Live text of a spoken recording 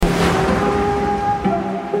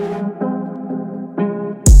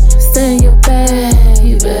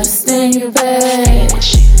better stay in your bag.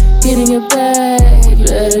 Get in your bag, you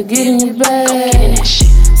better get in your bag.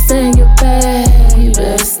 Stay in your bag, you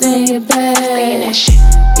better stay in your bag.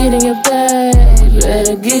 Get in your bag, you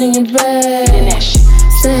better get in your bag.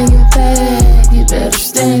 Stay in your bag, you better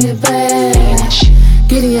stay in your bag.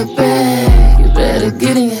 Get in your bag, you better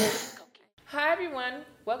get in your. Hi everyone,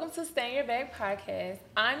 welcome to Stay in Your Bag podcast.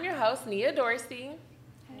 I'm your host, Nia Dorsey.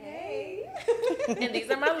 Hey. And these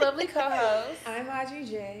are my lovely co-hosts. I'm Audrey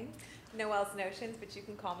J. Noelle's Notions, but you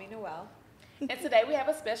can call me Noelle. And today we have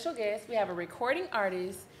a special guest. We have a recording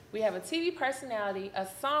artist. We have a TV personality, a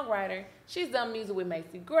songwriter. She's done music with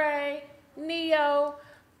Macy Gray, Neo.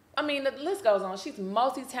 I mean, the list goes on. She's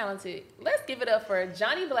multi-talented. Let's give it up for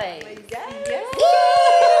Jhonni Blaze. Yes.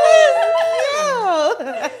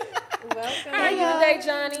 Welcome. How are you today,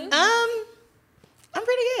 Jhonni? I'm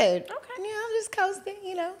pretty good. Okay. I'm just coasting,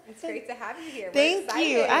 It's great to have you here. Thank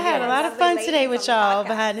you. I had a lot of fun today with y'all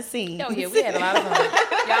behind the scenes. Oh, yeah, we had a lot of fun.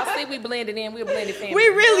 Y'all see we blended in. We're a blended family. We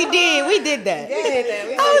really did. We did that.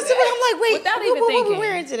 I'm like, wait, Without even what thinking. we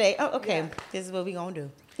wearing today? Oh, okay. This is what we gonna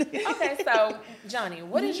do. Okay, so, Jhonni,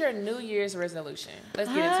 what is your New Year's resolution? Let's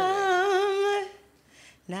get into it.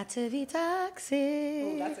 Not to be toxic.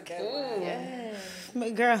 Ooh, that's a good one. Yeah.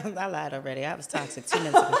 Girl, I lied already. I was toxic 2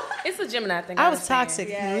 minutes ago. It's a Gemini thing. I was toxic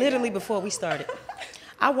literally before we started.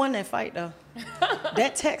 I won that fight though.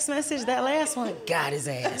 That text message, that last one, got his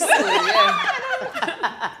ass.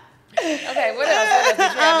 Okay, what else?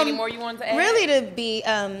 Did you have any more you wanted to add? Really to be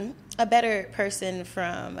a better person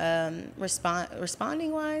from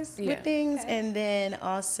responding wise with things, and then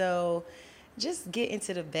also just get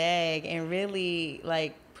into the bag and really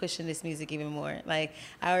like pushing this music even more. Like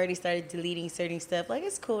I already started deleting certain stuff. Like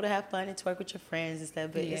it's cool to have fun and twerk with your friends and stuff,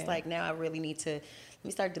 but it's like now I really need to let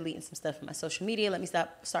me start deleting some stuff from my social media. Let me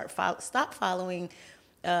stop following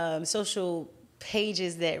social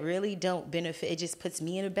pages that really don't benefit. It just puts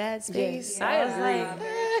me in a bad space. Yes, I agree.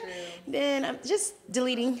 Then I'm just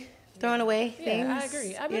deleting, throwing away things. Yeah, I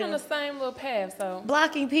agree. I've been on the same little path, so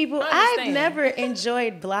blocking people. I've never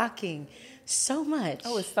enjoyed blocking so much.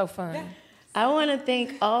 Oh, it's so fun. Yeah. I want to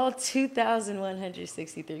thank all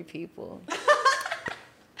 2,163 people.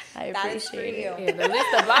 I appreciate it. Yeah, the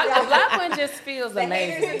block one just feels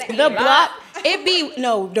amazing. The block,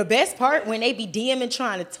 the best part when they be DMing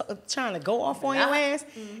trying to go off on your ass,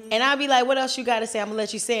 and I'll be like, what else you got to say? I'm going to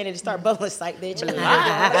let you say it and start bubbling like, bitch. Thought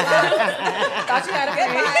you had a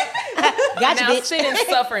good Got you, now bitch. sit and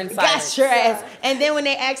suffer in silence. Got your ass. And then when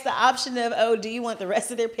they ask the option of, do you want the rest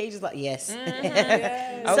of their pages? Like, yes.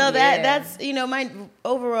 So that's, my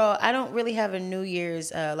overall, I don't really have a New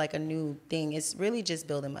Year's, like a new thing. It's really just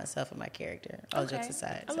building myself and my character, all jokes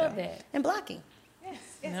aside. I love that. And blocking. Yes.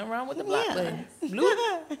 Nothing wrong with the block button.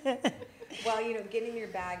 Well, getting in your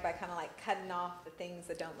bag by kind of like cutting off the things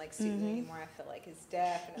that don't like suit you anymore, I feel like is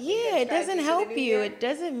definitely it doesn't help you. Year. It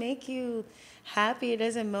doesn't make you happy. It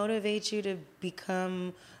doesn't motivate you to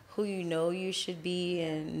become who you know you should be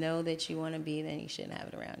and know that you want to be. Then you shouldn't have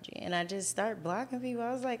it around you. And I just start blocking people.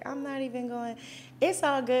 I was like, I'm not even going. It's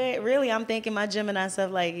all good. Really, I'm thinking my Gemini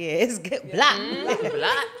stuff like, it's good. Block.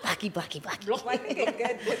 Blocky. Well, I think it's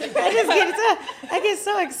good. I get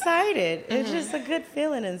so excited. It's just a good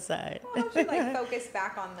feeling inside. Well, you like focus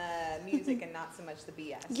back on the music and not so much the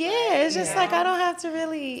BS. Yeah, right? It's just like I don't have to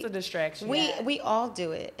really. It's a distraction. We all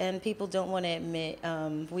do it, and people don't want to admit.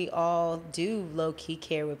 We all do low key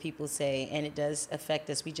care what people say, and it does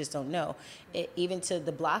affect us. We just don't know. Even to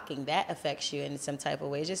the blocking, that affects you in some type of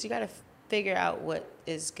way. It's just you got to figure out what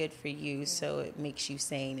is good for you, so it makes you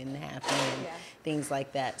sane and happy and things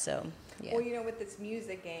like that. So. Yeah. Well, with this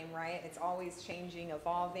music game, right? It's always changing,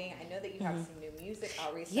 evolving. I know that you have some new music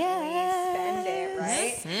out recently. Spend It,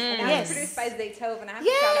 right? And that was produced by Zaytoven. I have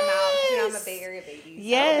to shout him out. I'm a Bay Area baby. So.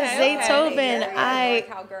 Yes, Zaytoven.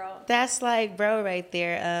 Cowgirl. That's like bro right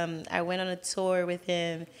there. I went on a tour with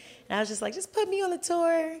him, and I was just like, just put me on the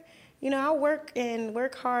tour. I'll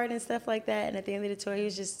work hard and stuff like that. And at the end of the tour, he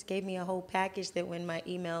just gave me a whole package that went in my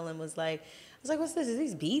email and was like, I was like, what's this? Is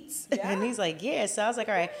these beats? Yeah. And he's like, yeah. So I was like,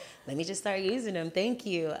 all right, let me just start using them. Thank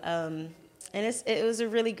you. And it was a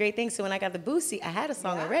really great thing. So when I got the Boosie, I had a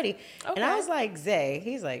song already. Okay. And I was like, Zay.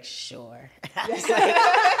 He's like, sure. I was like,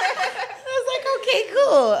 okay,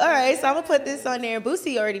 cool. All right. So I'm going to put this on there.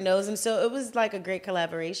 Boosie already knows him. So it was like a great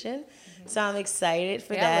collaboration. So I'm excited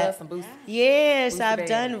for that. I love some Boosie. Yes, I've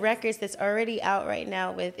done records that's already out right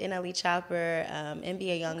now with NLE Chopper,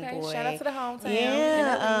 NBA Youngboy. Shout out to the hometown.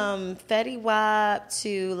 Yeah, Fetty Wap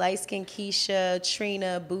to Light Skin Keisha,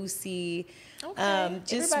 Trina, Boosie. Okay.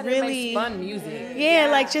 Just Everybody really makes fun music. Yeah,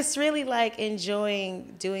 like just really like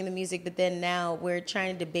enjoying doing the music. But then now we're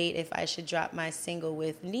trying to debate if I should drop my single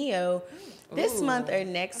with Neo this month or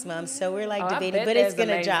next month. So we're like debating, but it's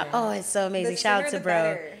gonna drop. Oh, it's so amazing! Shout out to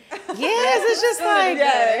bro. Yes, it's just like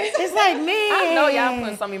it's like, man. I know y'all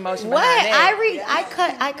put some emotion What behind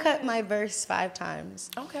that. I cut my verse 5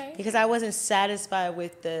 times. Okay. Because I wasn't satisfied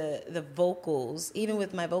with the vocals, even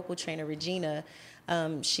with my vocal trainer Regina.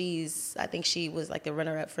 I think she was like the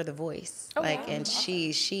runner up for The Voice. And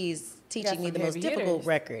she's teaching me the most difficult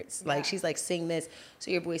records. Like she's like, sing this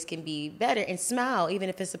so your voice can be better and smile even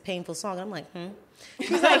if it's a painful song. I'm like,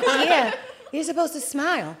 She's like, yeah, you're supposed to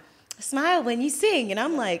smile. Smile when you sing. And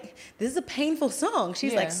I'm like, this is a painful song.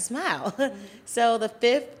 She's like, smile. So the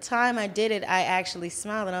 5th time I did it, I actually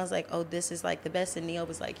smiled and I was like, oh, this is like the best. And Neil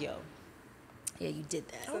was like, yo, yeah, you did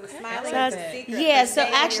that. So the smiling so is the secret. Yeah, so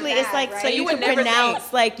actually it's like, right? so you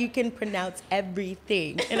can pronounce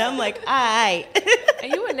everything. And I'm like, all right.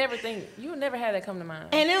 And you would never have that come to mind.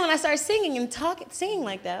 And then when I started singing and singing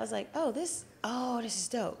like that, I was like, oh, this is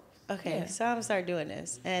dope. Okay, so I'm gonna start doing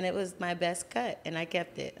this, and it was my best cut, and I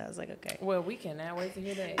kept it. I was like, okay. Well, we cannot wait to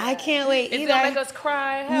hear that. I can't wait either. It's gonna make us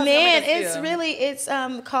cry. Man, it's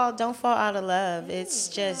called "Don't Fall Out of Love." It's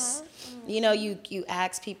just, you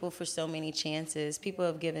ask people for so many chances. People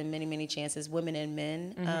have given many, many chances, women and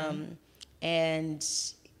men, and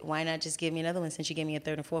why not just give me another one since you gave me a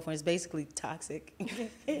 3rd and 4th one? It's basically toxic.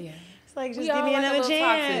 Yeah. It's like, just give me another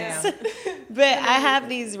chance. But I have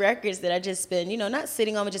these records that I just been, not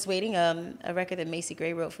sitting on, but just waiting. A record that Macy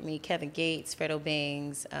Gray wrote for me, Kevin Gates, Fredo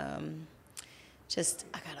Bangs. I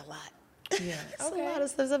got a lot. Yeah. It's a lot of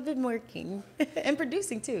stuff. I've been working and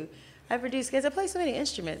producing too. I produce because I play so many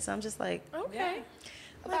instruments. So I'm just like, okay.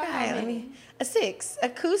 I'm like, all right, let me. A 6,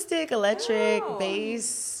 acoustic, electric,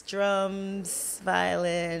 bass, drums,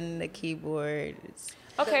 violin, a keyboard.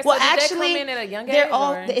 Okay, so did they come in at a young age?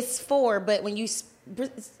 It's 4, but when you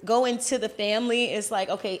go into the family, it's like,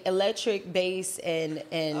 okay, electric, bass, and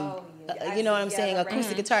you know what I'm saying,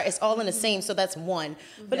 acoustic guitar. It's all in the same, so that's 1.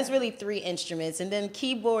 But it's really 3 instruments, and then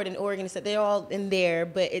keyboard and organ, they're all in there,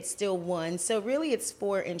 but it's still 1. So really, it's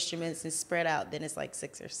 4 instruments and spread out. Then it's like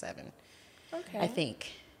 6 or 7. Okay, I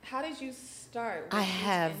think. How did you start? I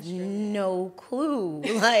have no clue.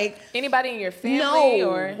 Like anybody in your family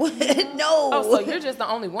or no? Oh, so you're just the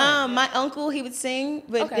only one. My uncle, he would sing,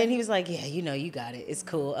 but then he was like, "Yeah, you got it. It's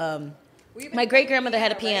cool." My great grandmother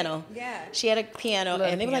had a piano. Right? Yeah, she had a piano,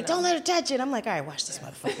 and they were like, "Don't let her touch it." I'm like, "All right, watch this,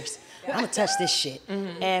 motherfuckers. I'm gonna touch this shit."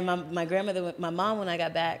 And my mom, when I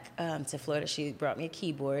got back to Florida, she brought me a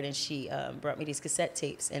keyboard, and she brought me these cassette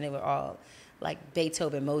tapes, and they were all like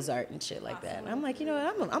Beethoven, Mozart, and shit like that. And I'm like, I'm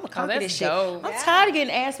gonna conquer this shit. Dope. I'm tired of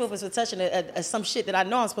getting ass whoopers for touching some shit that I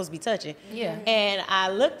know I'm supposed to be touching. Yeah. And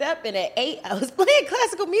I looked up, and at 8, I was playing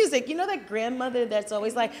classical music. You know that grandmother that's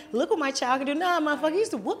always like, look what my child can do. Nah, motherfucker, you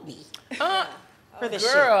used to whoop me. For the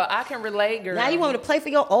girl, shit. I can relate, girl. Now you want me to play for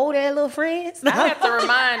your old ass little friends? I have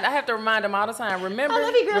to remind them all the time. Remember? I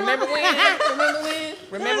love you, girl. Remember when?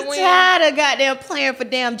 Remember when? I'm tired of goddamn playing for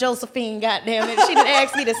damn Josephine, goddamn it. She done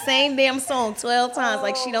asked me the same damn song 12 times,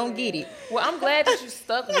 like she don't get it. Well, I'm glad that you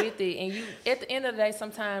stuck with it, and you, at the end of the day,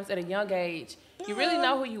 sometimes at a young age, you really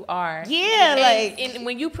know who you are. Yeah, and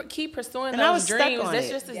when you keep pursuing those dreams, that's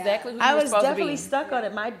just exactly who you're supposed to be. I was definitely stuck on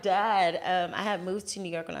it. My dad, I had moved to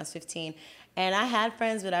New York when I was 15. And I had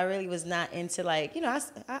friends, but I really was not into like,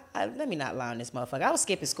 let me not lie on this motherfucker. I was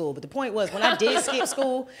skipping school, but the point was when I did skip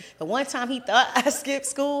school, the one time he thought I skipped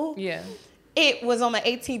school, it was on my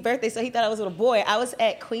 18th birthday, so he thought I was with a boy. I was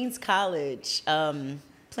at Queens College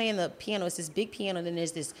playing the piano. It's this big piano, and then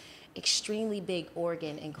there's this extremely big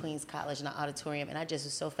organ in Queens College in the auditorium, and I just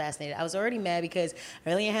was so fascinated. I was already mad because I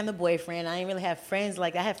really didn't have a boyfriend. I didn't really have friends.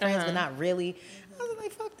 Like, I had friends, but not really. I was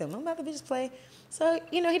like, fuck them. I'm about to just play. So,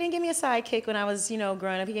 he didn't give me a sidekick when I was,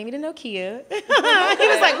 growing up. He gave me the Nokia. He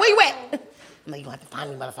was like, where you at? I'm like, you don't have to find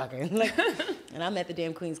me, motherfucker. And I'm at the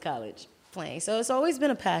damn Queens College playing. So it's always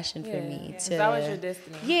been a passion for me. It's always your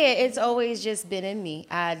destiny. Yeah, it's always just been in me.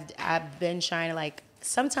 I've been trying to, like,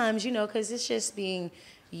 sometimes, because it's just being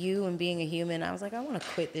you and being a human. I was like, I want to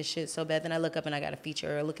quit this shit so bad. Then I look up and I got a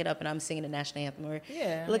feature, or look it up and I'm singing the national anthem, or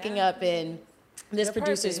looking up and this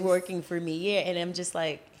producer's working for me. Yeah, and I'm just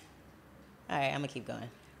like, all right, I'm going to keep going.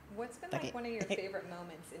 What's been one of your favorite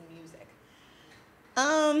moments in music?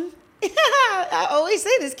 I always say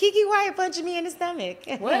this. Kiki Wyatt punching me in the stomach.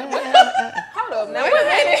 What? Hold up now. What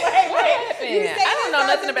happened? I don't know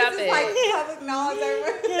nothing about that. Like public knowledge.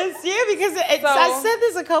 Yes, because I said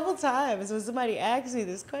this a couple times when somebody asked me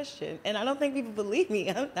this question, and I got. So how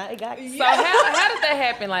did that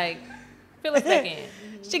happen? Like, fill us back in.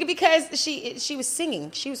 Because she was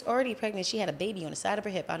singing. She was already pregnant. She had a baby on the side of her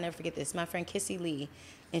hip. I'll never forget this. My friend Kissy Lee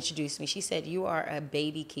introduced me. She said, "You are a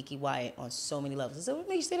baby Kiki Wyatt on so many levels." I said, "What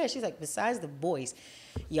makes you say that?" She's like, "Besides the voice,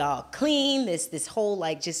 y'all clean. This whole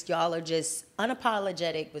like just y'all are just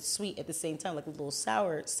unapologetic but sweet at the same time, like a little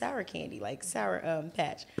sour candy, like sour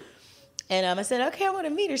patch." And I said, "Okay, I want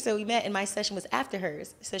to meet her." So we met, and my session was after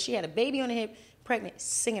hers. So she had a baby on her hip, pregnant,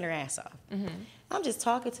 singing her ass off. I'm just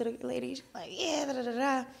talking to the lady. She's like, "Yeah, da da da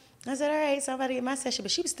da." I said, "All right, so I'm about to get my session,"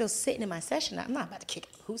 but she was still sitting in my session. I'm not about to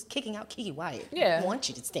who's kicking out Kiki Wyatt? Yeah. I want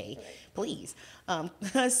you to stay, please.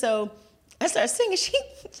 So I started singing. She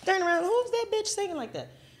turned around, "Who's that bitch singing like that?"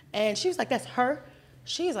 And she was like, "That's her."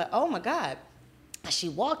 She's like, "Oh my God." And she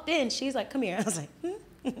walked in. She's like, "Come here." I was like,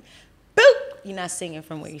 "Boop. You're not singing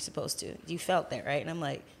from where you're supposed to. You felt that, right?" And I'm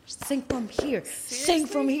like, "Sing from here. Sing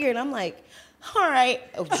from here." And I'm like, "All right."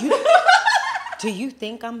 "Oh, do you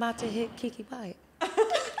think I'm about to hit Kiki Wyatt?"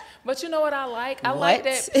 But you know what I like? I like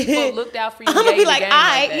that people looked out for you. I'm gonna be like,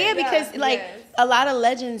 I yeah, because a lot of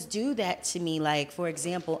legends do that to me. Like, for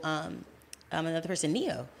example, another person,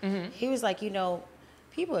 Neo. He was like,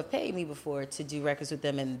 people have paid me before to do records with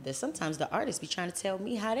them, and sometimes the artists be trying to tell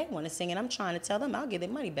me how they want to sing, and I'm trying to tell them I'll give their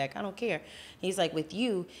money back. I don't care. He's like, with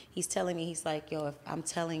you, he's telling me, he's like, "Yo, if I'm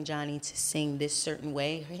telling Jhonni to sing this certain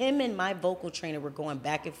way," him and my vocal trainer were going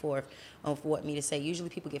back and forth on what me to say. Usually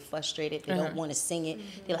people get frustrated. They don't want to sing it.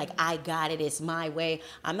 They're like, "I got it. It's my way."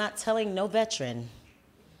 I'm not telling no veteran.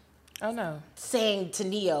 Oh no. Saying to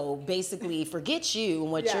Neo, basically, forget you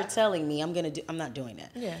and what you're telling me. I'm not doing that.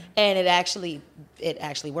 Yeah. And it actually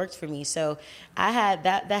worked for me. So I had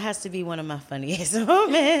that has to be one of my funniest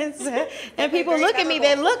moments. And people look at me,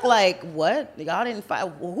 they look like, "What? Y'all didn't fight?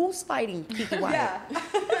 Well, who's fighting Kiki Wyatt?"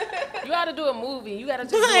 You got to do a movie. You got to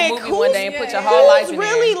just do a movie one day and put your whole life in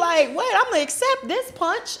really there. like, "What? I'm gonna accept this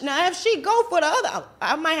punch." Now, if she go for the other,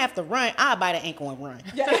 I might have to run. I'll bite the ankle and run.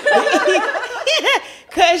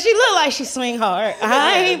 Cause she look like she swing hard.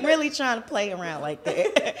 I ain't really trying to play around like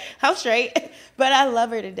that. I'm straight, but I love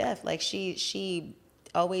her to death. Like she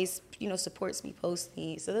always, supports me, posts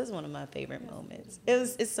me. So this is one of my favorite moments.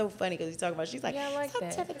 It's so funny because you talk about. She's like, "Yeah, I like "Stop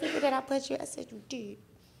that." telling people that I put you." I said, "You did."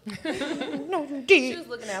 No, you did. She was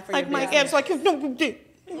looking out for like your Mike business. Epps, like, "No, you did."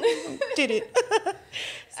 Did it.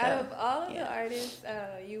 So, out of all of the artists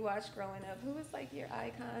you watched growing up, who was like your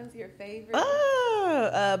icons, your favorite?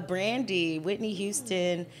 Brandy, Whitney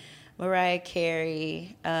Houston, Mariah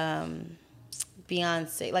Carey,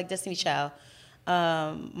 Beyonce, like Destiny Child,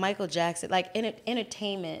 Michael Jackson, like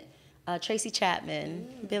entertainment, Tracy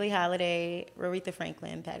Chapman, Billie Holiday, Aretha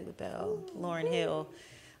Franklin, Patti LaBelle, Lauryn Hill.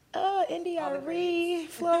 Indy Ari,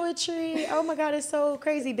 Floetry. Oh my God, it's so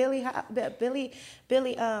crazy. Billie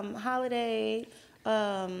Holiday.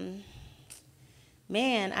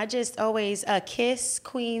 Man, I just always Kiss,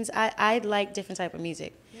 Queens. I like different type of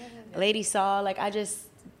music. Lady Saw, like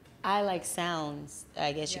I like sounds.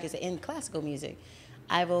 I guess you could say in classical music.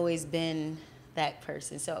 I've always been that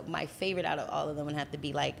person. So my favorite out of all of them would have to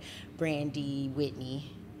be like Brandy,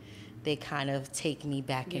 Whitney. They kind of take me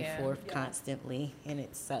back and forth constantly, and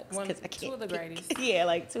it sucks because I can't. Two of the greatest. Yeah,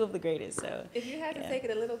 like two of the greatest. So if you had to take it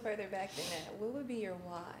a little further back than that, what would be your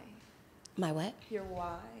why? My what? Your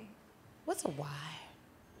why. What's a why?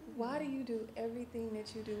 Why do you do everything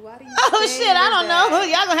that you do? Why do you? Oh shit! I don't know.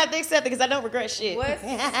 Y'all gonna have to accept it because I don't regret shit. What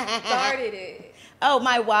started it? Oh,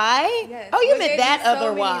 my why? Yes. Oh, you What meant gave that you so other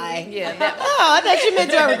many why? reasons? Yeah. That, Oh, I thought you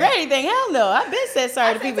meant do I regret anything? Hell no! I've been said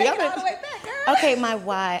sorry to people. Take Y'all it all been- the way back, girl. Okay, my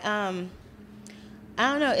why.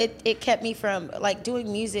 I don't know. It kept me from like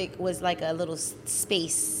doing music was like a little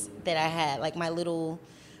space that I had, like my little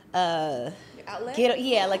Outlet?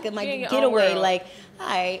 like my Be in your own getaway. world. Like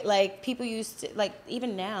like people used to like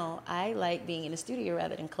even now I like being in the studio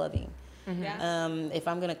rather than clubbing. Yeah. If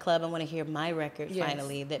I'm gonna club, I want to hear my record Yes.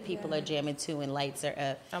 finally that people are jamming to and lights are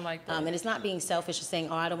up. I like that. And it's not being selfish or saying,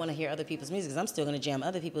 "Oh, I don't want to hear other people's music," because I'm still gonna jam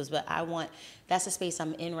other people's. But that's the space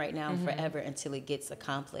I'm in right now forever until it gets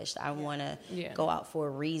accomplished. I want to go out for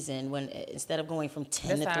a reason. When instead of going from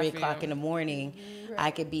 10 That's to how 3 I feel. o'clock in the morning,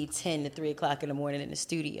 I could be 10 to 3 o'clock in the morning in the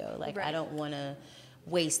studio. Like I don't want to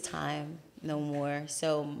waste time no more.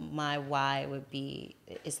 So my why would be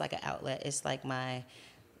it's like an outlet. It's like my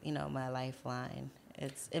my lifeline.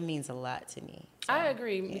 It means a lot to me. So, I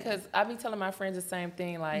agree because I be telling my friends the same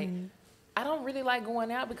thing. Like, I don't really like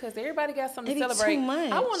going out because everybody got something to It be celebrate. too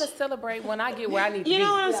much. I want to celebrate when I get where I need to be. You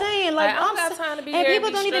know what I'm saying? Like I don't got time to be and here people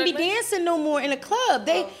and be don't even be struggling. dancing no more in the club.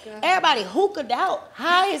 Everybody hooked out,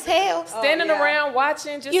 high as hell. Standing around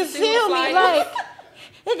watching just You to see what feel it's me? like.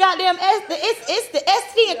 It goddamn it's the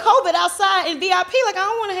SD and COVID outside in VIP. Like, I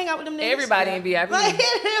don't want to hang out with them niggas. Everybody in VIP.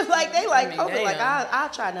 Like they like COVID. damn. Like, I'll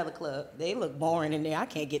try another club. They look boring in there. I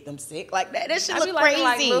can't get them sick. Like that shit I look be crazy.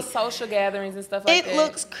 like little social gatherings and stuff like that. It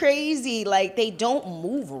looks crazy. Like, they don't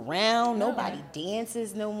move around. Nobody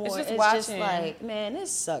dances no more. It's just just watching. like, man,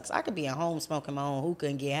 this sucks. I could be at home smoking my own hookah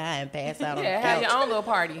and get high and pass out on the Yeah, couch. have your own little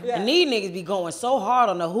party. And these niggas be going so hard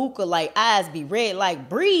on the hookah, like eyes be red, like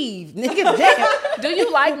breathe, nigga. Damn. Do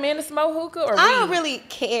you like men to smoke hookah or I don't weed? really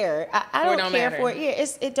care. I Or it don't don't care matter? for it. Yeah,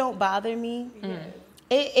 it don't bother me.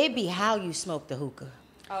 It be how you smoke the hookah.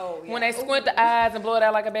 Oh, yeah. When they squint the eyes and blow it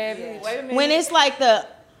out like a bad bitch. Wait a minute. When it's like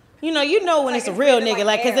you know when Like it's a it's real breathing nigga, like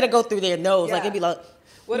like, cause air. it'll go through their nose, like Yeah. it be like.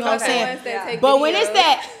 What You know about what I'm the saying? ones that take But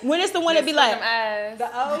videos? when it's the one that be like, Them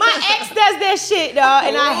eyes. my ex does that shit, dog,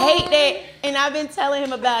 and I hate that. And I've been telling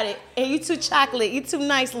him about it. And you too chocolate, you too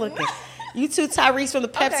nice looking, you too Tyrese from the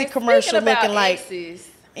Pepsi Okay, commercial speaking about looking like exes,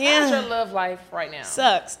 Yeah. how's your love life right now?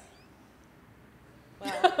 sucks.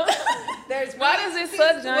 Why does it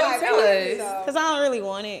suck, Johnny? Tell us. Cause I don't really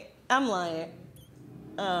want it. I'm lying.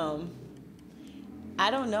 I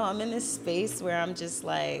don't know. I'm in this space where I'm just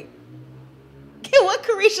like, what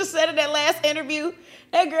Carisha said in that last interview.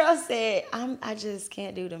 That girl said, I just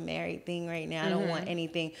can't do the married thing right now. I don't want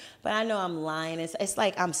anything. But I know I'm lying. It's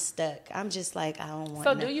like I'm stuck. I'm just like, I don't want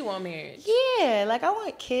So no- do you want marriage? Yeah, like I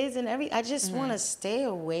want kids and I just want to stay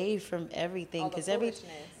away from everything. All the Cause foolishness.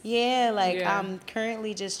 yeah, like Yeah. I'm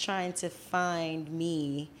currently just trying to find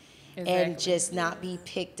me. Exactly. And just not be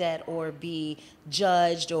picked at or be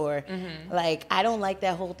judged or like I don't like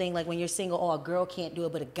that whole thing like when you're single, oh, a girl can't do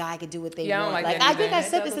it but a guy can do what they Yeah, I don't want. like that I either. think I That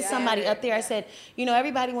said this to doesn't- somebody yeah. up there. I said, you know,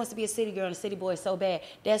 everybody wants to be a city girl and a city boy so bad.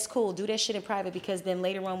 That's cool. Do that shit in private because then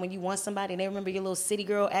later on when you want somebody and they remember your little city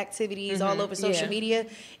girl activities all over social Yeah. media,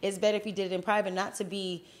 it's better if you did it in private, not to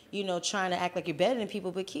be, you know, trying to act like you're better than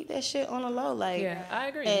people, but keep that shit on the low. Like, Yeah, I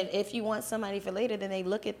agree. And if you want somebody for later, then they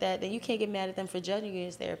look at that, then you can't get mad at them for judging you.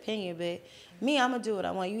 It's their opinion. But me, I'm going to do what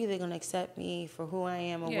I want. You either going to accept me for who I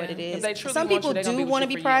am or Yeah. what it If is. they truly Some want you, people they gonna do be with want to you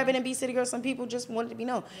be for you. private and be city girl. Some people just want it to be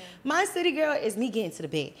known. My city girl is me getting to the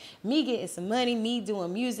bed, me getting some money, me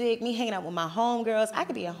doing music, me hanging out with my homegirls. I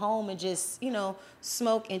could be at home and just, you know,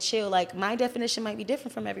 smoke and chill. Like, my definition might be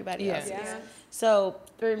different from everybody Yeah. else's. Yeah. So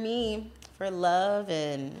for me, for love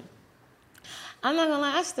and... I'm not gonna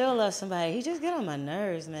lie, I still love somebody. He just get on my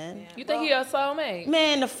nerves, man. You think he a soulmate?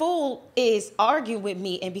 Man, the fool is arguing with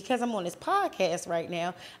me, and because I'm on this podcast right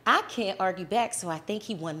now, I can't argue back, so I think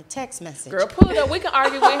he won the text message. Girl, pull it up. We can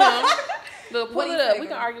argue with him. Look, pull What do it you up. think? We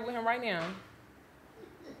can argue with him right now.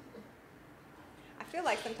 I feel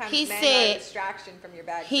like sometimes He men are said- a distraction from your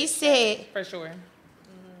bag. He said, For sure.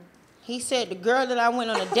 the girl that I went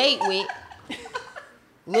on a date with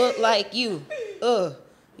looked like you.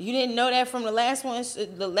 You didn't know that from the last one,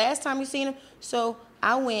 the last time you seen him? So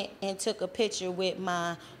I went and took a picture with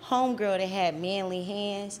my homegirl that had manly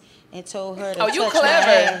hands and told her to Oh, you touch my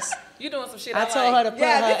clever. ass. You doing some shit I told her to put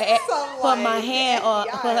this is some, put my like, hand on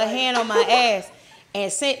FBI. put her hand on my ass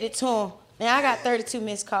and sent it to him. Now I got 32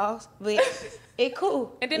 missed calls, but it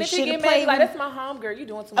cool. And then You if he shoulda get mad, played he's like, with that's my home girl. You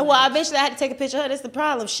doing too much. well, eventually I had to take a picture of her. That's the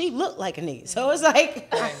problem. She looked like a nigga. So it's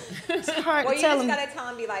like, it's hard Well, to you tell just him. gotta tell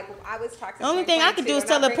him, be like, I was toxic. Only thing I could do is 2022,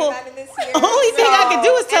 tell her I'm pull. not bringing that in this year. Only thing I could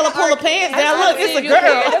do is tell her pull her pants down. Look, it's a You care.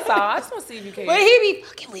 girl. That's all. I just want to see if you care. But he be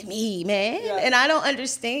fucking with me, man. And I don't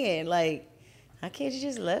understand. Like, how can't you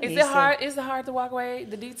just love Is me? it hard? Is it hard to walk away?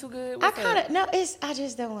 The D too good? I What's kind up? of, no, I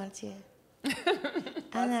just don't want to.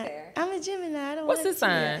 fair. I'm a Gemini. I don't What's want his to.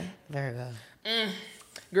 sign? Virgo.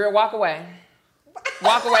 Girl, walk away.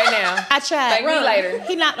 Walk away now. I tried. Thank me later.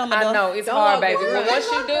 He knocked on my door. I know it's Don't hard, love baby. Virgo. But once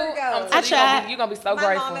I you love do, Virgos. I'm I tried. you're gonna be so My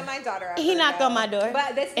grateful. mom and my daughter are He knocked Virgo. on my door. But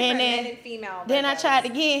that's different, And then- men and female. Then I Virgos. tried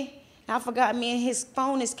again. I forgot me and his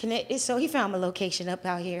phone is connected, so he found my location up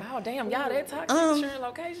out here. Oh damn, y'all that toxic sharing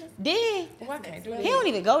locations? Then Well, I can't do he that. don't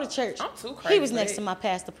even go to church. I'm too He was crazy next for to that. my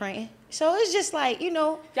pastor praying. So it's just like, you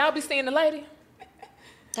know, Y'all be seeing the lady?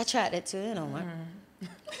 I tried that too. It don't work.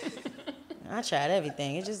 I tried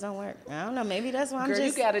everything. It just don't work. I don't know. Maybe that's why I'm Girl,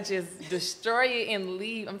 just. you gotta just destroy it and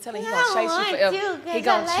leave. I'm telling you, he I gonna chase don't you want forever. to, 'cause He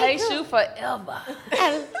gonna I like chase him. you forever.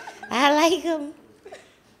 I like him.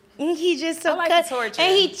 And he just so I like cut. the torture.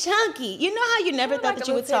 And he chunky. You know how you never thought like that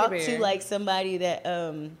a you would little talk teddy to bear. like somebody that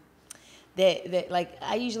that like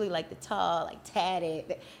I usually like the tall, like tatted.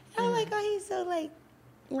 I Mm-hmm. like oh he's so like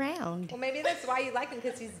round Well, maybe that's why you like him,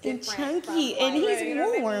 because he's and different. chunky from, and like, he's you know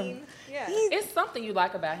what I warm. mean? Yeah. He's It's something you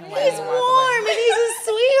like about him. He's warm and he's a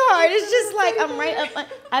sweetheart. It's just like I'm right up.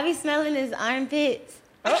 I be smelling his armpits.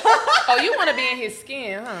 Oh, you want to be in his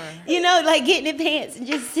skin, huh? You know, like getting in pants and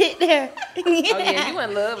just sit there. Oh, yeah, you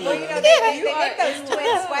in love. Well, you know, they make those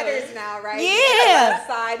twin sweaters now, right? Yeah.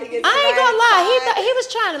 Side, I ain't gonna lie. He was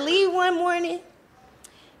trying to leave one morning.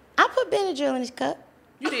 I put Benadryl in his cup.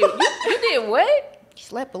 You did what? He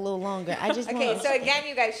slept a little longer. I just Okay, so again,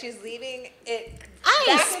 you guys, she's leaving it I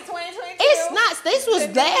back ain't- in 2022. It's not. This was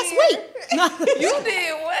The last new year. week. No. You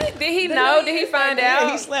did what? Did he know? Did he find Yeah,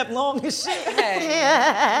 he out? slept long as shit. Hey,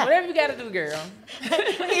 Yeah. whatever you got to do, girl.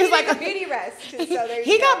 He was like a beauty rest. So there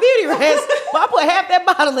he you got go. beauty rest. But I put half that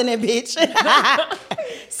bottle in that bitch.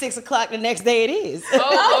 6 o'clock the next day it is.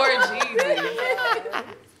 Oh, Lord Jesus.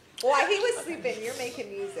 While he was sleeping, you're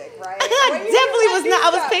making music, right? I When you definitely do was that not. I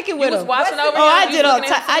was stuff, picking You with was him. watching over Oh, him. I You did all the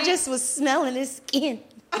looking at time. I him? just was smelling his skin.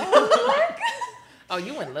 Oh,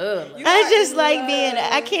 you in love. I just like being.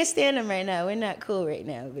 I can't stand him right now. We're not cool right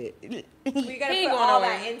now, but. You gotta He put ain't all going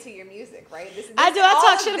that nowhere. into your music, right? This, I do. I all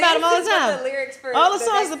talk of shit about him all this the is what time. The lyrics for All the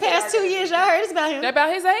songs the next past 2 year are years y'all heard is about him. That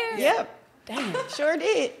about his ass? Yep. Damn. Sure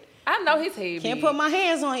did. I know his head. Can't big. put my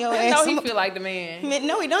hands on your I ass. know he feel like the man.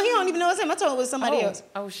 No, he don't. He don't even know it's him. I told him it was somebody else.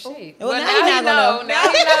 Oh shit. Well, now now he he not gonna know. know. Now he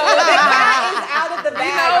The knows. cat is out of the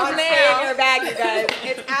bag. knows On now. stay in your bag, you guys.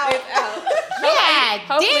 It's out. God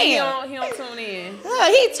Hopefully damn. he don't tune in.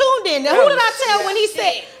 He tuned in. Who did I tell when he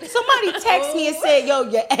said, somebody texted me and said, yo,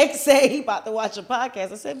 your ex said he about to watch a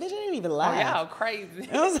podcast. I said, bitch, it ain't even Oh, live. y'all crazy.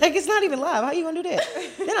 I was like, it's not even live. How you gonna do that?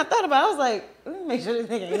 Then I thought about it. I was like, let me make sure this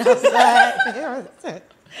nigga ain't outside.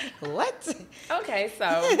 What? Okay,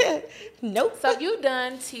 so Nope. so you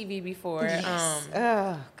done TV before. Yes.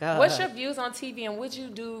 Oh, God. What's your views on TV, and would you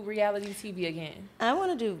do reality TV again? I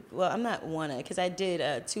want to do, well, I'm not wanna, because I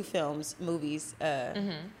did 2 films, movies,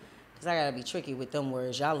 because I got to be tricky with them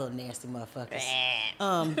words. Y'all little nasty motherfuckers.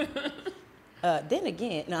 Then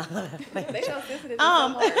again, no. They don't sensitive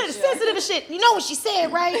Sensitive as shit. You know what she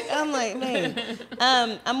said, right? I'm like, man.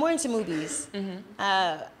 I'm more into movies.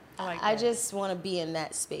 I just want to be in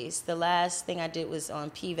that space. The last thing I did was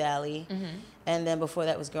on P-Valley, and then before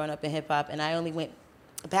that was Growing Up in Hip Hop, and I only went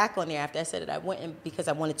back on there after I said it. I went in because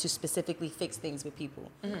I wanted to specifically fix things with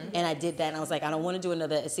people, and I did that, and I was like, I don't want to do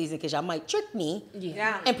another season because y'all might trick me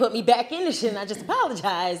and put me back in the shit, and I just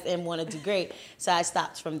apologized and want to do great. So I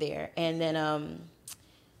stopped from there, and then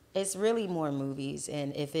it's really more movies,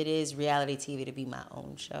 and if it is reality TV, to be my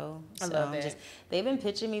own show. I love that. They've been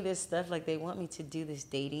pitching me this stuff, like they want me to do this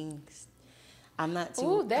dating. I'm not too.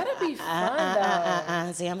 Ooh, that'd be fun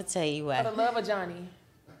though. See, I'm gonna tell you For the what. love of Jhonni.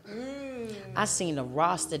 I seen the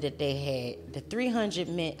roster that they had, the 300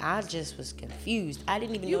 men. I just was confused. I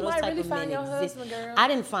didn't even You know those might type really of find men your exist. husband, girl. I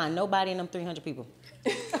didn't find nobody in them 300 people.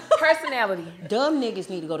 Personality. Dumb niggas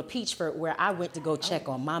need to go to Peachford, where I went to go check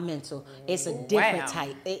on my mental. It's a different Wow.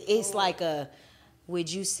 type. It's like a,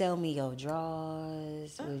 would you sell me your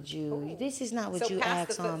drawers? Would you? This is not what So you past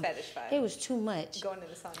the asked foot on. fetish vibe. It was too much. Going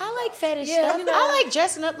into something. I like fetish Yeah, stuff. you know, I like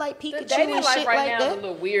dressing up like The Pikachu dating and life shit right like now that. is a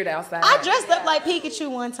little weird outside. I dressed up like Pikachu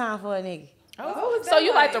one time for a nigga. Oh, So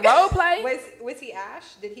you like the role play? Was he Ash?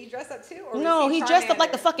 Did he dress up too? Or No, was he dressed up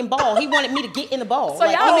like the Charmander? fucking ball. He wanted me to get in the ball. So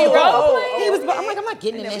Like, y'all be role playing? He was. I'm like, I'm not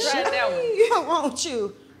getting in that never shit. tried that one. What's wrong with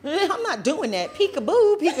you? I'm not doing that.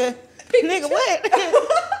 Peekaboo, nigga, what?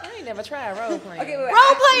 I ain't never tried role playing. Okay, wait,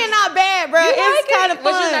 Role playing not bad, bro. It's kind of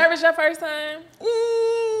fun. Was you nervous your first time?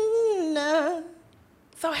 No.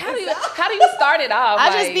 So how do you start it off? I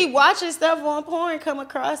Like, just be watching stuff on porn come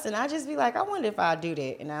across, and I just be like, I wonder if I'll do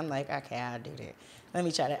that. And I'm like, okay, I'll do that. Let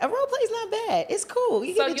me try that. A role play's not bad. It's cool. So get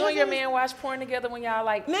you to and your jump in. man watch porn together when y'all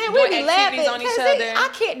like Man, doing we be activities laughing on each 'cause other? I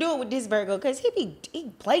can't do it with this Virgo because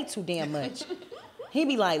he play too damn much. He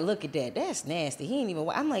be like, look at that. That's nasty. He ain't even.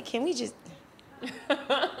 I'm like, can we just?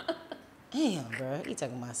 Damn, bro. He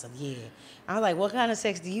talking about some, yeah. I'm like, what kind of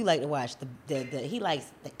sex do you like to watch? He likes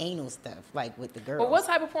the anal stuff, like with the girls. Well, what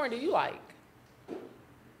type of porn do you like?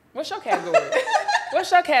 What's your category?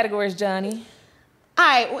 What's your categories, Jhonni? All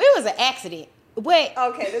right, well, it was an accident. But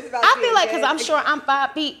Okay, this is about I to be feel a like because good- I'm sure I'm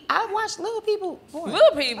 5 feet, I watch little people porn.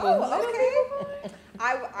 Little people. Oh, okay.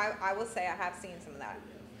 I will say I have seen some of that.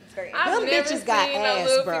 It's very I've Them never bitches got seen no ass,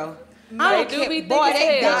 little bro. people. I don't They do care. be thick Boy, as that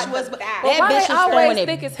hell. bitch was But that why bitch they was always throwing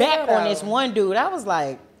thick it as back hell, on this though? one dude. I was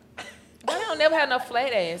like, They don't never have no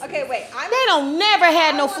flat ass. Okay, wait. they don't never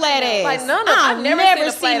had no flat ass. Like, none of them. I've I've never seen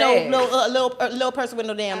a flat ass. no little person with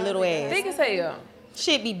no damn little ass. Thick as hell.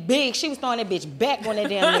 Shit be big. She was throwing that bitch back on that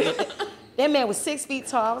damn nigga. That man was 6 feet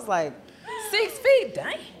tall. I was like, 6 feet,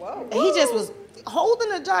 dang. Whoa. and he just was holding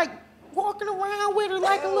her, like walking around with her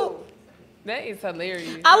like a little. That is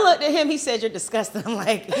hilarious. I looked at him. He said, "You're disgusting." I'm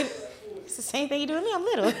like, It's the same thing you do with me. I'm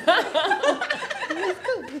little.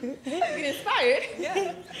 Get inspired.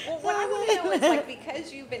 Yeah. Well, what I want to know is like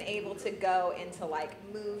because you've been able to go into like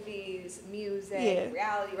movies, music,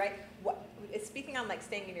 reality, right? Speaking on like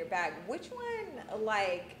staying in your bag, which one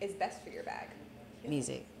like is best for your bag?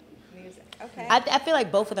 Music. Okay. I feel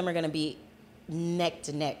like both of them are gonna be neck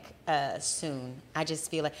to neck soon. I just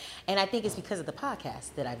feel like, and I think it's because of the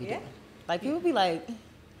podcast that I be doing. Like people be like,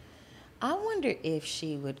 I wonder if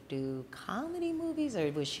she would do comedy movies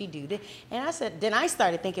or would she do this? And I said, then I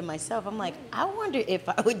started thinking myself, I'm like, I wonder if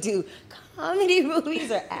I would do comedy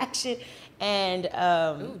movies or action. And do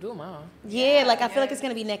them all. Yeah, like I feel like it's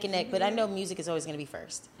gonna be neck and neck, but I know music is always gonna be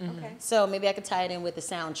first. Okay. So maybe I could tie it in with the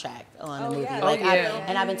soundtrack on a movie. Yeah. Like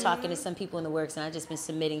And I've been talking to some people in the works, and I've just been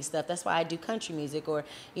submitting stuff. That's why I do country music or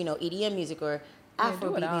EDM music or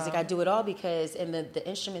Afrobeat music. I do it all because, and the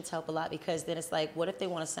instruments help a lot because then it's like, what if they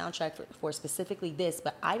want a soundtrack for specifically this,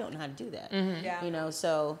 but I don't know how to do that. Yeah.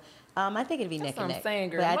 So I think it'd be neck and neck. Saying,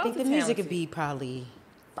 girl. But I think the music would be probably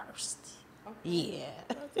first. Okay.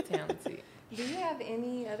 Yeah. Talented. Do you have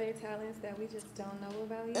any other talents that we just don't know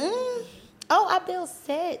about you? Oh, I build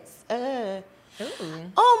sets. On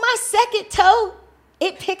my second toe,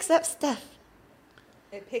 it picks up stuff.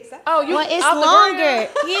 It picks up. Oh, you? Well, it's off the longer. ground?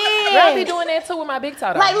 Yeah. Girl, I be doing that too with my big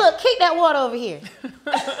toe. Though. Like, look, keep that water over here.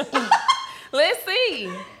 Let's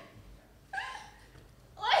see.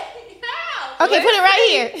 Okay, put it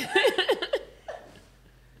right here.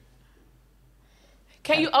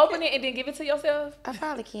 Can you open it and then give it to yourself? I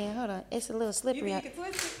probably can. Hold on. It's a little slippery. You can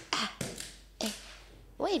twist it.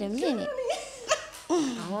 Wait a minute.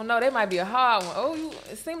 I don't know. That might be a hard one. Oh,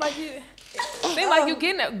 it seems like you. Seems like you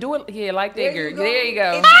getting it. Do it, yeah, like that, girl. There you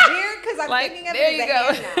go. It's weird because I'm Like, thinking of there it as you a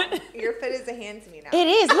go. hand now. Your foot is a hand to me now. It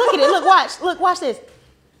is. Look at it. Look, watch. Look, watch this.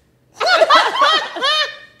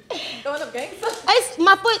 Going up gangster. It's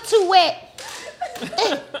my foot too wet.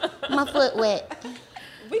 My foot wet.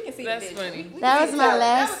 We can see That's the funny. That was my That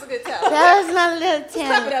last. was a good tell. That was my little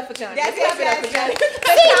Clap it town. up for Jhonni. Yes, Clap it up for Jhonni.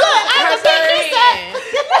 See, look, I Her can pick third this up. hand.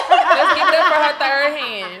 Let's give it up for her third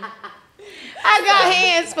hand. I got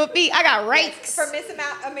hands for feet. I got rakes. For Miss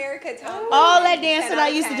America, Tom. All that dancing 10 I out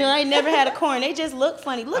of used to 10. do, I ain't never had a corn. They just look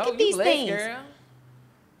funny. Look Oh, at these you blessed, things. girl.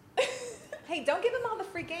 Hey, don't give them all the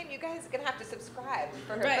free game. You guys are gonna have to subscribe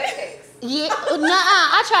for her Right. butt cakes. Yeah,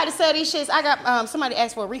 I tried to sell these shits. I got somebody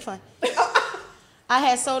asked for a refund. I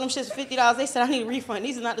had sold them shits for $50. They said I need a refund.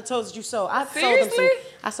 These are not the toes that you sold. Seriously?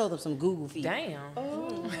 I sold them some Google feet. Damn.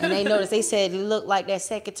 And they noticed. They said it looked like that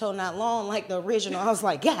second toe not long like the original. I was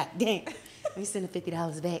like, God damn. Let me send the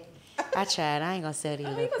 $50 back. I tried. I ain't gonna sell these Oh,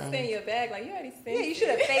 you little must stay in things. your bag. Like, you already Yeah, said. you should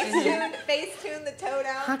have face-tuned the toe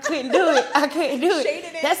down. I couldn't do it. I couldn't do it.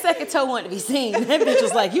 Shaded it. That second toe wanted to be seen. That bitch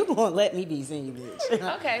was like, you gonna let me be seen,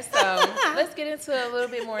 bitch. Okay, so let's get into a little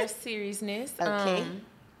bit more seriousness. Okay.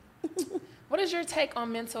 What is your take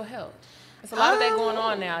on mental health? There's a lot of that going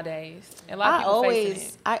on nowadays. And a lot of I people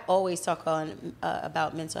facing it. always talk on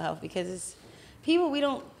about mental health because it's people, we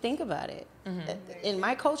don't think about it. In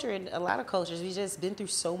my culture and a lot of cultures, we've just been through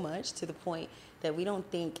so much to the point that we don't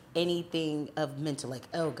think anything of mental, like,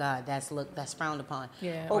 oh God, that's frowned upon.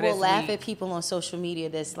 Yeah, or or we'll that's laugh weak. at people on social media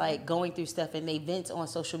that's like going through stuff and they vent on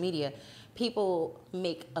social media. People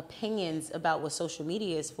make opinions about what social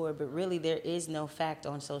media is for, but really there is no fact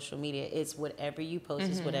on social media. It's whatever you post,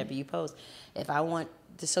 it's whatever you post. If I want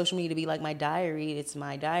the social media to be like my diary, it's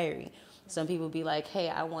my diary. Some people be like, hey,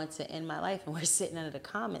 I want to end my life, and we're sitting under the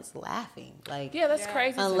comments laughing. Like, Yeah, that's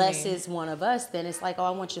crazy. unless to me. it's one of us, then it's like, oh,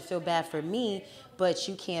 I want you to feel bad for me, but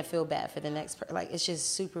you can't feel bad for the next person. Like, it's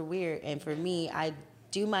just super weird. And for me, I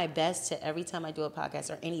do my best to, every time I do a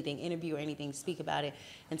podcast or anything, interview or anything, speak about it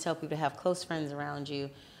and tell people to have close friends around you.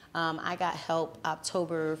 I got help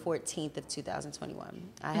October 14th of 2021.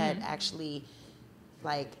 I had actually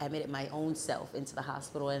admitted my own self into the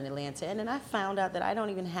hospital in Atlanta. And then I found out that I don't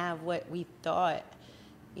even have what we thought,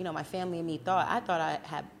 my family and me thought. I thought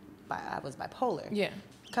I was bipolar. Yeah.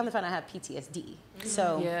 Come to find out I have PTSD.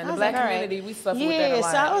 So Yeah, in I the was black like, all right. community, we suffer with that a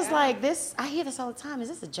lot. So I was like, I hear this all the time. Is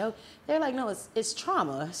this a joke? They're like, no, it's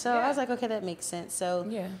trauma. So I was like, okay, that makes sense. So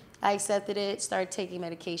Yeah. I accepted it, started taking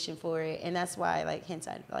medication for it, and that's why, hence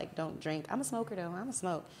I don't drink. I'm a smoker though. I'm a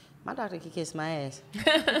smoke. My doctor can kiss my ass.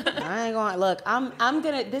 I ain't going. Look, I'm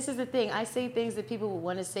gonna. This is the thing. I say things that people would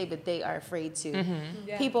want to say, but they are afraid to.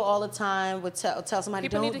 Yeah. People all the time would tell somebody,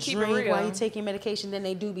 People need don't to keep it drink while real. you take your medication. Then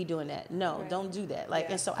they do be doing that. No, don't do that. Yeah.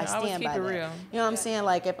 And so I No, always stand keep by it that. real. You know what I'm saying?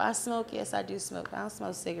 Like, if I smoke, yes, I do smoke. I don't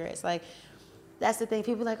smoke cigarettes. Like, that's the thing.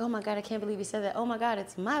 People are like, oh my God, I can't believe you said that. Oh my God,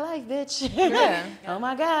 it's my life, bitch. Yeah. Oh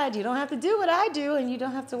my God, you don't have to do what I do, and you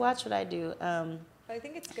don't have to watch what I do. I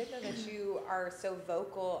think it's good though that you are so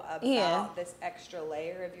vocal about this extra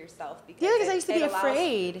layer of yourself because because I used to be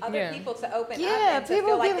afraid. Other people to open up and to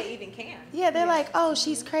feel like they even can. Yeah, they're like, oh,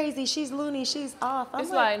 she's crazy, she's loony, she's off. It's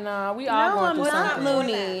like, nah, we all going through something. No, I'm not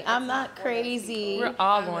loony. I'm not crazy. We're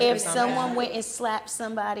all going through something. If someone went and slapped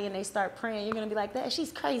somebody and they start praying, you're gonna be like, that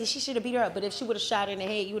she's crazy. She should have beat her up. But if she would have shot her in the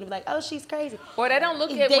head, you would have been like, oh, she's crazy. Or they don't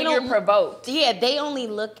look at when you're provoked. Yeah,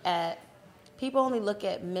 people only look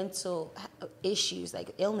at mental issues,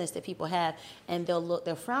 like illness that people have, and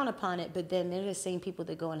they'll frown upon it, but then they're the same people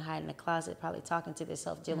that go and hide in the closet, probably talking to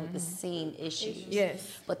themselves, dealing with the same issues.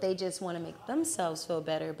 Yes. But they just want to make themselves feel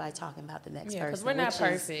better by talking about the next person. Because we're not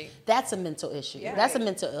perfect. That's a mental issue. Yeah, that's a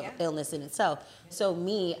mental illness in itself. So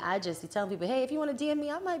me, I just be telling people, hey, if you want to DM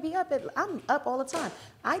me, I might be up. I'm up all the time.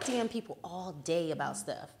 I DM people all day about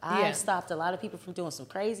stuff. I've stopped a lot of people from doing some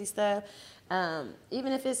crazy stuff.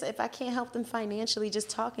 Even if I can't help them financially, just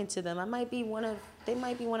talking to them, they might be one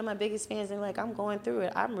of my biggest fans, and like, I'm going through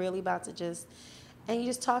it. I'm really about to and you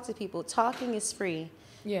just talk to people. Talking is free.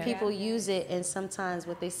 Yeah. People use it, and sometimes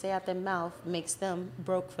what they say out their mouth makes them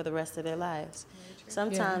broke for the rest of their lives.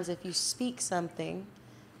 Sometimes if you speak something,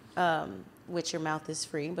 which your mouth is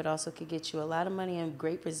free, but also could get you a lot of money and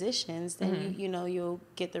great positions, then you'll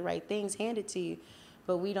get the right things handed to you.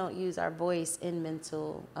 But we don't use our voice in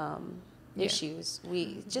mental issues.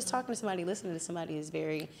 We just talking to somebody, listening to somebody is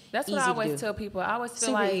very That's easy what I always to do. tell people. I always feel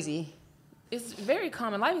Super like easy. It's very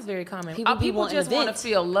common. Life is very common. People just want to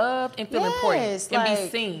feel loved and feel important and be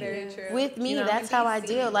seen. Very true. With me, that's how I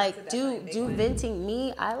deal. Like, do venting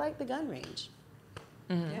me. I like the gun range.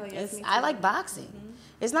 Mm-hmm. I like boxing. Mm-hmm.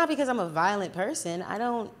 It's not because I'm a violent person. I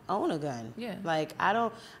don't own a gun. Yeah. Like, I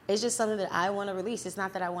don't. It's just something that I want to release. It's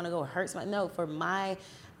not that I want to go hurt somebody. No, for my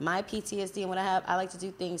PTSD and what I have, I like to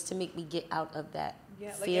do things to make me get out of that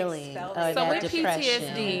feeling. So with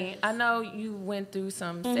PTSD, I know you went through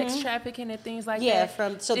some sex trafficking and things like that. Yeah,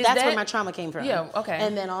 that's where my trauma came from. Yeah, okay.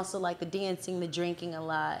 And then also like the dancing, the drinking a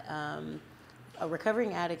lot. A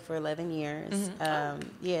recovering addict for 11 years.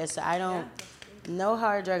 Mm-hmm. So I don't. No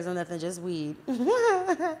hard drugs or nothing, just weed.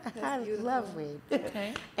 I love weed.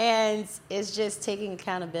 Okay. And it's just taking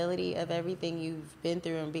accountability of everything you've been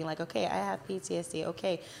through and being like, okay, I have PTSD.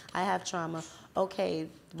 Okay, I have trauma. Okay,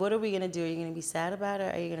 what are we going to do? Are you going to be sad about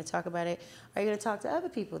it? Are you going to talk about it? Are you going to talk to other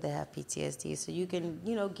people that have PTSD so you can,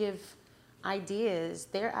 give ideas,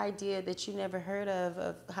 their idea that you never heard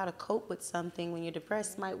of how to cope with something when you're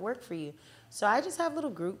depressed might work for you. So I just have little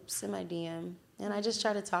groups in my DM, and I just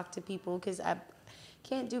try to talk to people because I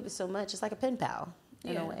can't do it so much. It's like a pen pal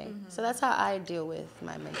in a way. Mm-hmm. So that's how I deal with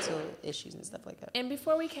my mental issues and stuff like that. And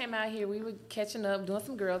before we came out here, we were catching up, doing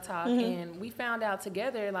some girl talk, and we found out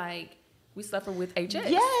together, like, we suffer with HS.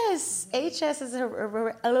 Yes, HS is a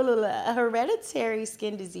hereditary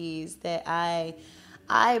skin disease that I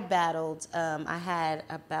battled. I had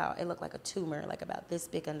it looked like a tumor, like about this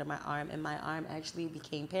big under my arm, and my arm actually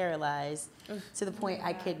became paralyzed to the point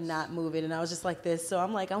I could not move it, and I was just like this. So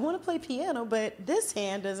I'm like, I want to play piano, but this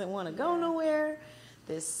hand doesn't want to go nowhere.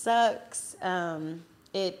 This sucks.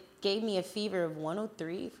 It gave me a fever of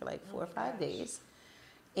 103 for like 4 or 5 days,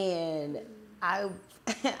 and I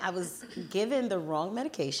was given the wrong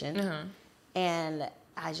medication, and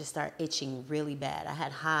I just started itching really bad. I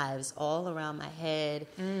had hives all around my head,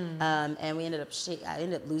 and I ended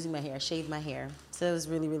up losing my hair. I shaved my hair, so it was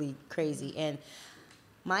really, really crazy. And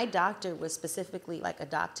my doctor was specifically like a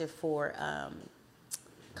doctor for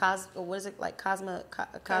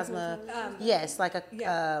yes, like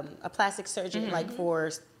a plastic surgeon, like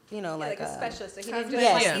for like a specialist. So he didn't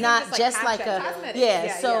just not just like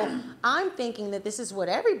a So I'm thinking that this is what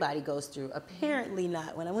everybody goes through. Apparently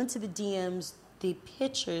not. When I went to the DMs, the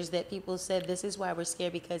pictures that people said, this is why we're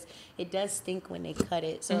scared, because it does stink when they cut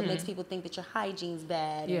it. So it makes people think that your hygiene's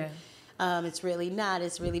bad. Yeah. And, it's really not.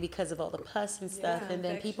 It's really because of all the pus and stuff. And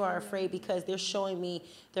then people are afraid because they're showing me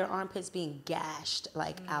their armpits being gashed,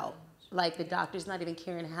 out. Like the doctor's not even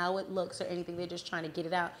caring how it looks or anything. They're just trying to get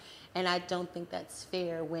it out. And I don't think that's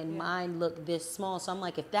fair when mine looked this small. So I'm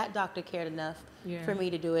like, if that doctor cared enough for me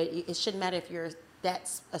to do it, it shouldn't matter if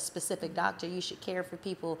that's a specific doctor. You should care for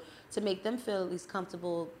people to make them feel at least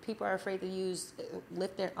comfortable. People are afraid to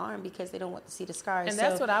lift their arm because they don't want to see the scars. And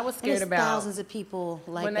that's what I was scared about. Thousands of people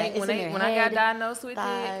like that. When I got diagnosed with it,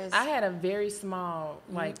 I had a very small,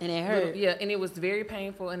 and it hurt. And it was very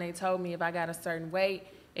painful. And they told me if I got a certain weight,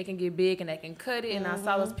 it can get big and they can cut it. And I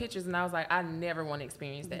saw those pictures and I was like, I never want to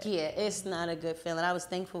experience that. Yeah, it's not a good feeling. I was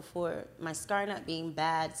thankful for my scar not being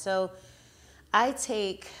bad. So I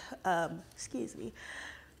take, I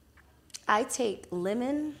take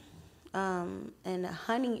lemon And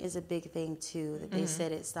honey is a big thing too. That they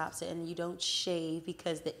said it stops it, and you don't shave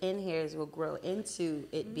because the end hairs will grow into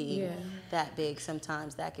it being that big.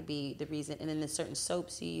 Sometimes that could be the reason. And then there's certain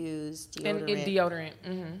soaps you use, deodorant. And deodorant.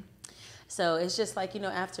 Mm-hmm. So it's just like,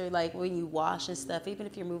 after like when you wash and stuff, even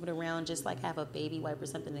if you're moving around, just like have a baby wipe or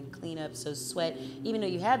something and clean up. So sweat, even though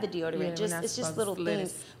you have the deodorant, it's just little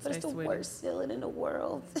things. But it's the worst feeling in the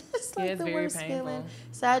world. It's like the worst feeling.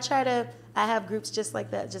 So I have groups just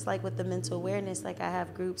like that, just like with the mental awareness. Like I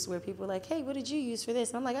have groups where people are like, hey, what did you use for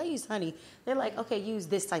this? And I'm like, I use honey. They're like, okay, use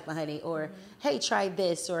this type of honey. Or, hey, try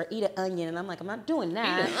this. Or eat an onion. And I'm like, I'm not doing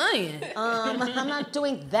that. Eat an onion? I'm not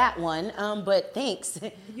doing that one. But thanks.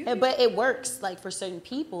 But it works like for certain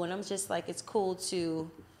people. And I'm just like, it's cool to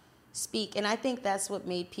speak. And I think that's what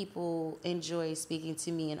made people enjoy speaking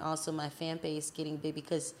to me, and also my fan base getting big,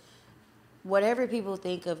 because whatever people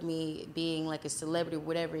think of me being like a celebrity,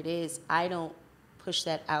 whatever it is, I don't push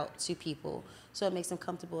that out to people. So it makes them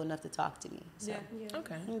comfortable enough to talk to me. So. Yeah.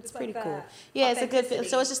 Okay. It's pretty cool. Yeah, it's a good feel.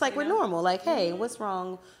 So it's just like we're normal. Like, hey, what's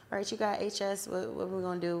wrong? All right, you got HS. What are we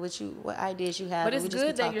gonna do? What ideas you have? But it's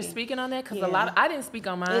good that you're speaking on that, because I didn't speak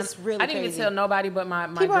on mine. It's really I didn't even tell nobody but my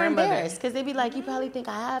people grandmother. Are embarrassed because they be like, you probably think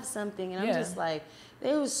I have something, and I'm just like,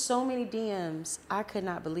 there was so many DMs. I could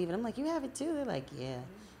not believe it. I'm like, you have it too? They're like, yeah.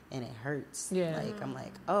 And it hurts. Yeah. Like, I'm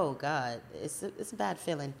like, oh God, it's a bad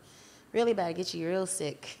feeling. Really bad. Get you real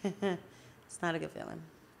sick. It's not a good feeling.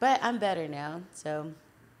 But I'm better now, so.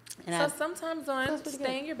 And sometimes on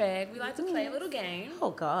Stay in Your Bag, we like to play a little game.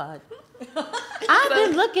 Oh God. I've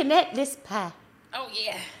been looking at this pie. Oh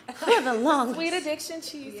yeah. For the longest. Sweet Addiction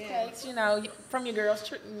cheesecakes, from your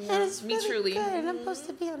girls, and it's me really truly. Good. And I'm supposed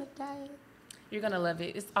to be on a diet. You're gonna love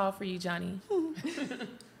it. It's all for you, Jhonni.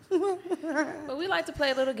 But we like to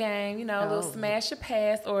play a little game, a little smash or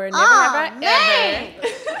pass, or never have I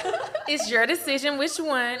ever. It's your decision which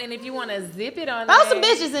one, and if you want to zip it on throw some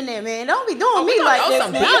bitches in there, man. Don't be doing me like this.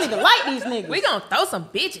 I don't even like these niggas. We gonna throw some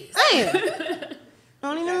bitches. Damn.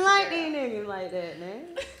 Don't even like these niggas like that,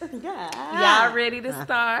 man. God. Y'all ready to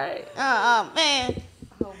start? Man.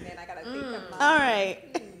 Oh man, I gotta think of mine. All right.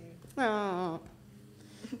 Now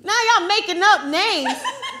y'all making up names.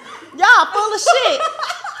 Y'all full of shit.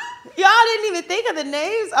 Y'all didn't even think of the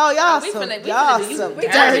names. Oh, y'all some dirty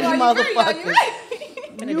motherfuckers.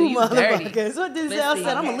 You motherfuckers. What Denzel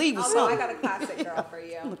said, I'm going to leave with something. I got a classic girl for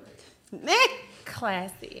you.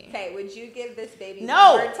 Classy. Okay, would you give this baby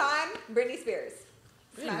no. one more time? Britney Spears.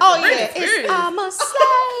 Oh, yeah. It's I'm a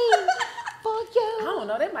slave for you. I don't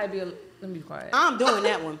know. That might be a... Let me be quiet. I'm doing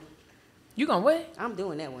that one. You gonna what? I'm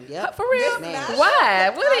doing that one. Yep. For real?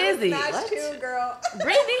 Why? What is it? Smash too, girl.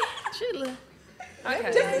 Britney? She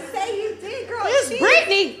okay. Just to say you did, girl. It's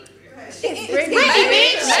Britney. It's Britney,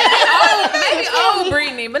 bitch. Maybe old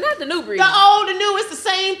Britney, but not the new Britney. The old and new, it's the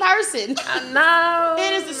same person. No.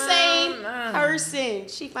 It is the same person.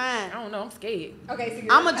 She fine. I don't know. I'm scared. Okay, so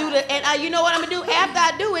I'm gonna do and you know what I'm gonna do after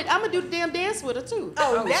I do it? I'm gonna do the damn dance with her too.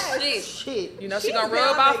 Oh yes. Shit. She gonna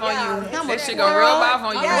rub off on you. She gonna rub off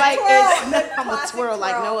on you. I'm a twirl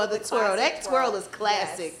like no other twirl. That twirl is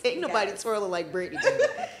classic. Ain't nobody twirling like Britney.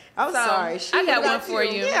 I'm sorry. I got one for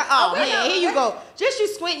you. Yeah. Oh man, here you go. Just you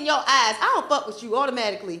squinting your eyes. I don't fuck with you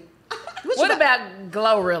automatically. What about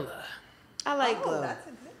Glorilla? I like Glow. That's a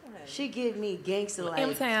good one. She give me gangster like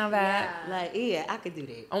M-Town vibe. Like I could do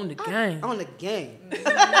that. On the game. On the game. With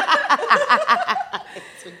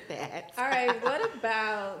that. All right. What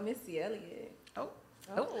about Missy Elliott?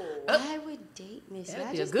 I would date Missy.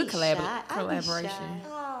 That'd be a good collaboration.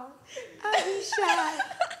 I'd be shy.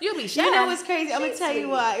 You'll be shy. You know what's crazy? I'm gonna tell you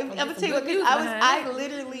why. I'm gonna tell you what. I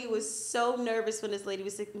literally was so nervous when this lady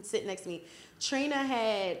was sitting next to me. Trina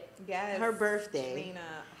had her birthday. Trina.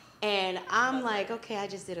 And I'm like, okay, I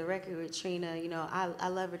just did a record with Trina. I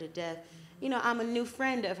love her to death. I'm a new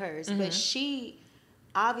friend of hers, but she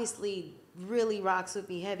obviously really rocks with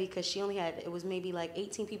me heavy because she only had, it was maybe like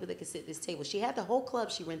 18 people that could sit at this table. She had the whole club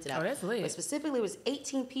she rented out. Oh, that's lit. But specifically it was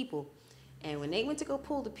 18 people. And when they went to go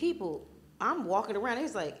pull the people, I'm walking around. It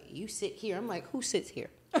was like, you sit here. I'm like, who sits here?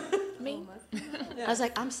 Me. I was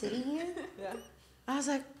like, I'm sitting here? Yeah. I was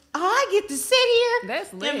like, oh, I get to sit here?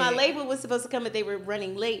 That's lit. And my label was supposed to come, but they were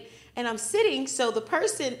running late. And I'm sitting, so the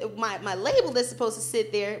person, my label that's supposed to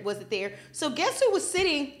sit there wasn't there. So guess who was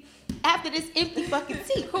sitting after this empty fucking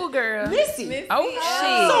seat? Who, girl? Missy. Oh, shit.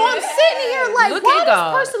 So I'm sitting here like, why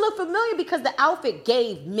does this person look familiar? Because the outfit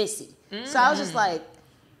gave Missy. So I was just like,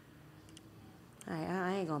 all right,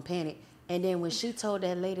 I ain't gonna panic. And then when she told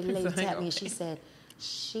that lady tapped me and she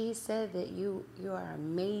said that you are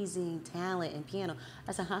amazing talent in piano.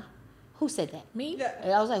 I said, huh? Who said that? Me?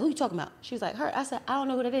 And I was like, who you talking about? She was like, her. I said, I don't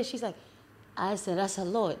know who that is. She's like, I said, that's a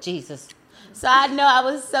Lord Jesus. So I know I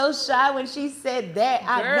was so shy when she said that.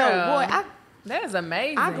 I know, boy. That is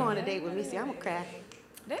amazing. I go on a date with Missy. I'm going to cry.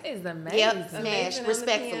 That is amazing. Yep, smash.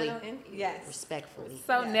 Respectfully. Yes. Respectfully.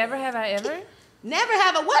 So never have I ever? Never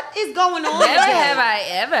have a, what is going on? Never have I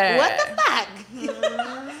ever. What the fuck?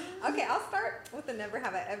 Okay, I'll start with the never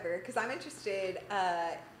have I ever because I'm interested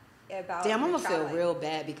about. Damn, I'm going to feel real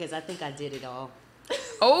bad because I think I did it all.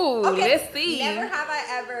 Oh, okay. Let's see. Never have I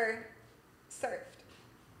ever surfed.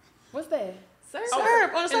 What's that? Surf on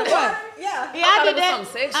the surfboard. Yeah. Yeah, I did that.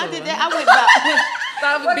 Something sexual. I did that. I went back.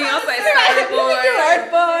 Stop Beyonce surfboard.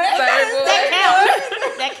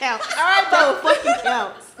 That counts. All right, both fucking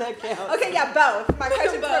counts. That counts. Okay, yeah, both. My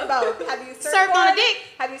question's for both. Have you surfed on a dick?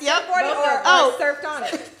 Have you surfboarded or surfed on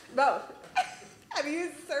it? Both. Have you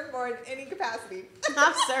used the surfboard in any capacity?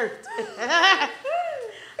 I've surfed.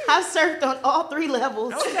 I've surfed on all 3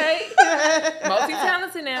 levels. Okay.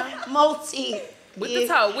 Multi-talented now.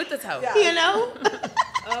 With the toe. Yeah. You know?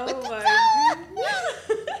 Oh my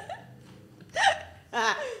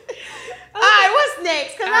All right, what's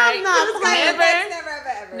next? Because I'm not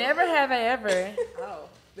playing. Never have I ever. Oh,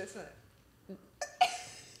 this one.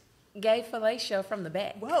 Gay fellatio from the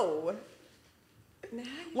back. Whoa.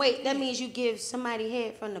 Wait, that means you give somebody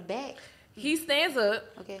head from the back? He stands up.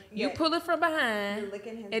 Okay. You pull it from behind. You're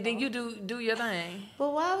licking his and then balls. you do your thing.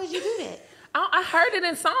 But why would you do that? I heard it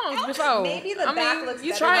in songs before. Maybe the back looks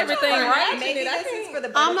you better try than everything, the front. right? Maybe this is for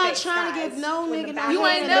the I'm not butterface trying to guys give no when nigga the no back You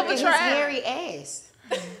head ain't and never look at tried. his hairy ass.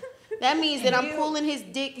 That means that I'm pulling his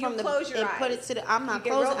dick from the close your and eyes. put it to the. I'm not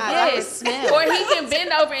You get closing real eyes. I can Yes. smell. Or he can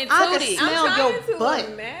bend over and I toot can it. smell your butt.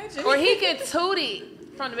 Imagine. Or he can toot it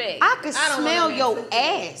from the back. I can don't smell wanna your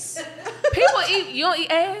mess ass. People eat. You don't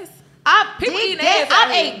eat ass. I People did eating that. ass out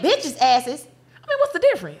I here. ate bitches' asses. I mean, what's the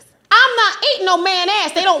difference? I'm not eating no man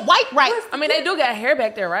ass. They don't wipe right. I mean, they do got hair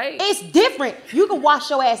back there, right? It's different. You can wash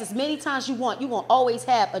your ass as many times you want. You gonna always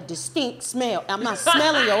have a distinct smell. I'm not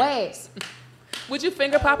smelling your ass. Would you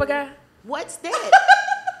finger pop a guy? What's that?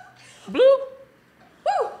 Bloop.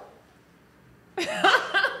 Woo.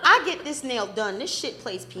 I get this nail done. This shit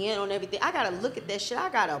plays piano and everything. I gotta look at that shit. I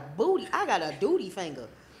got a booty. I got a duty finger.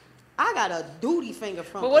 I got a duty finger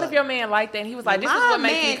from. But what if your man liked that and he was like, this is what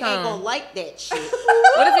makes me My man ain't come? gonna like that shit.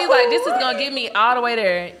 What if he's like, this is gonna get me all the way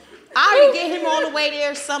there? I already get him all the way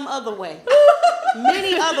there some other way.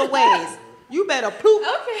 Many other ways. You better poop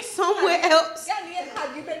somewhere else. Yeah,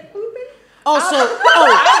 have you been pooping? Okay.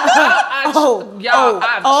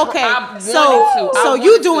 So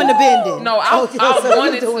you doing the bending? No, I so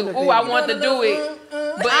wanted doing to. the Ooh, I bending. wanted to do it.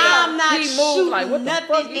 But I'm not he moved shooting like, what the nothing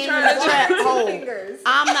fuck in you the trying to do? trap hole. Fingers.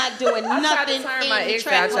 I'm not doing I tried to nothing turn in my the ex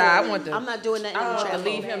trap out, hole. y'all. I want to- I'm not doing nothing in the I want trap to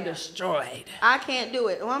leave hole. him destroyed. I can't do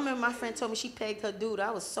it. Well, I remember my friend told me she pegged her dude.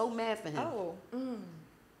 I was so mad for him. Oh.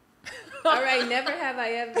 All right, never have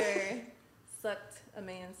I ever sucked a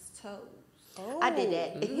man's toes. I did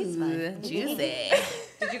that. It's fine. Juicy.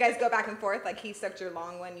 Did you guys go back and forth? Like he sucked your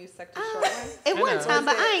long one, you sucked your short one? At one know. time,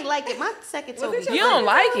 but I ain't like it. My second toe was You don't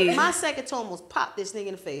like it? My second toe almost popped this nigga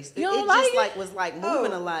in the face. You don't it like just it? like was like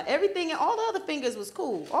moving a lot. Everything and all the other fingers was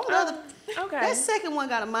cool. All the other Okay. that second one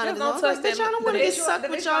got a mind of Just his don't own. touch Like, bitch, that- I don't want to the get The sucked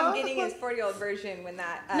with visual y'all. I'm getting is 40-year-old version when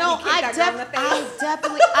that No, he kicked that girl in the face.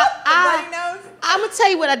 I'm Bloody nose. gonna tell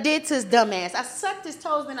you what I did to his dumb ass. I sucked his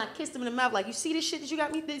toes, then I kissed him in the mouth. Like, you see this shit that you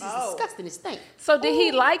got me? This is disgusting. It stink. So did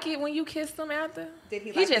he like it when you kissed him after? Did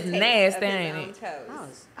he He like just the taste nasty, of his ain't own it?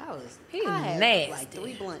 toes? I had nasty. like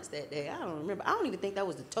 3 blunts that day. I don't remember. I don't even think that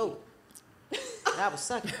was the toe. I was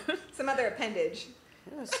sucking. Some other appendage.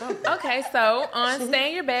 It was something. Okay, so on Stay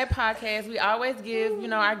in Your Bed podcast, we always give,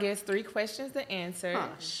 our guests 3 questions to answer. Oh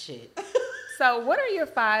shit. So what are your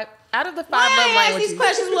 5, out of the 5 Why love I ask languages? these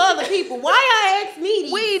questions with other people? Why I ask me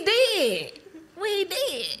these? We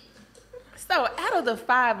did. So out of the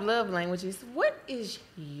 5 love languages, what is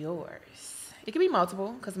yours? It can be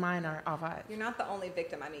multiple, because mine are all 5. You're not the only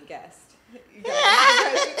victim, I mean guest.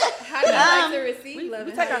 How do you like to receive We love?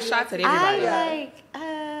 take and how our do you shots like at to-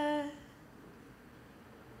 everybody.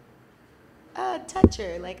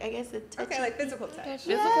 Toucher. Like, I guess a touch. Okay, like physical touch.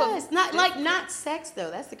 Physical. Yes, not sex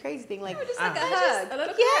though. That's the crazy thing. Like, Just like a Uh-huh. hug. A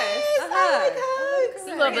little yes, A I hug. like hugs.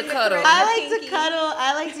 You love the cuddle. I like to Pinky. cuddle.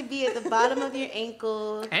 I like to be at the bottom of your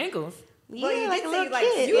ankle. Ankles. Yeah, Well, you like did a say little you like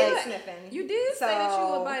kid. you Like, sniffing. You did say that you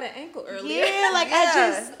So- would bite an ankle earlier. yeah, like Yeah. I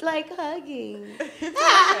just like hugging.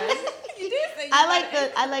 You did say you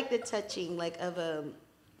I like the touching, like of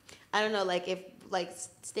I don't know, like if like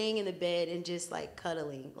staying in the bed and just like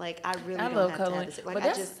cuddling. Like I really I don't love have cuddling. to have this. Like But I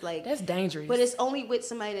that's, just like. that's dangerous. But it's only with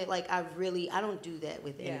somebody that like I don't do that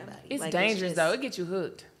with Yeah. anybody. It's Like, dangerous just- though. It gets you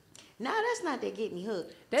hooked. Nah, that's not that get me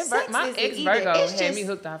hooked. My ex Virgo had me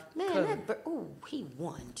hooked off. Man, he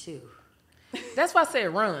won too. That's why I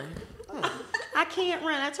said run. I can't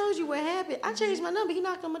run. I told you what happened. I changed my number. He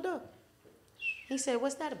knocked on my door. He said,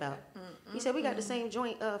 "What's that about?" He said, "We got the same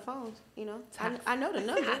joint phones. You know, I know the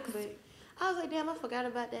number, but." I was like, damn, I forgot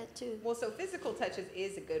about that too. Well, so physical touches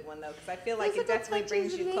is a good one though, because I feel like it definitely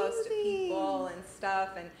brings you close to people and stuff.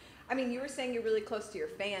 And I mean, you were saying you're really close to your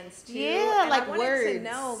fans too. Yeah, and like I wanted words. to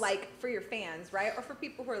know, like, for your fans, right, or for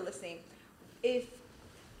people who are listening, if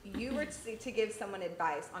you were to give someone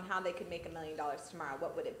advice on how they could make $1 million tomorrow,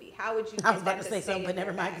 what would it be? How would you? I was about to say something, but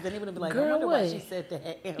never mind, because then they would have been like, girl, I wonder why what? she said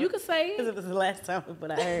that. You could say it. Because it was the last time, but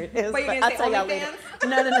I heard. It was Wait, you're I'll gonna say tell y'all later.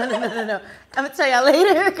 OnlyFans? No. I'm going to tell y'all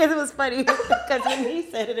later because it was funny. Because when he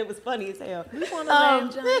said it, it was funny as hell. You want to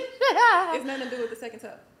laugh, Johnny? It's nothing to do with the second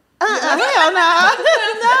toe. Hell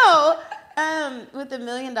no. No. With $1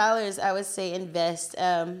 million, I would say invest.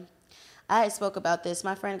 I had spoke about this.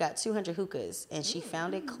 My friend got 200 hookahs, and she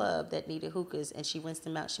found a club that needed hookahs, and she rents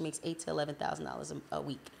them out. She makes $8,000 to $11,000 a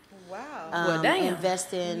week. Wow. Well, damn.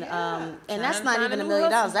 Invest in, and that's to not find even a $1 new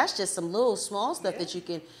million. hustle. That's just some little small stuff that you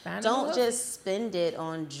can. Find a new Don't hustle. just spend it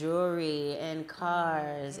on jewelry and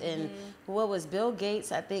cars. And what was Bill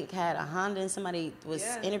Gates? I think had a Honda, and somebody was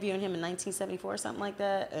interviewing him in 1974 or something like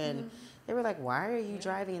that, and. They were like, why are you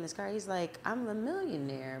driving in this car? He's like, I'm a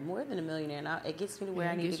millionaire, more than a millionaire. Now it gets me to where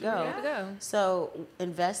I need to go. So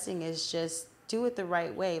investing is just do it the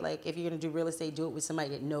right way. Like if you're going to do real estate, do it with somebody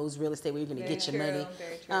that knows real estate where you're going to get your money.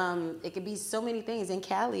 Very true. It could be so many things. In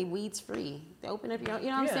Cali, weed's free. They open up your own, you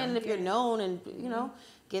know what I'm saying? And if you're known and, you know,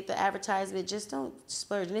 get the advertisement, just don't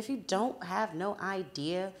splurge. And if you don't have no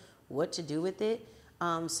idea what to do with it,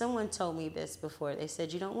 someone told me this before. They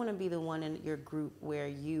said you don't want to be the one in your group where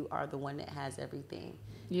you are the one that has everything.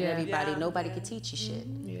 Yeah. And everybody, nobody could teach you shit.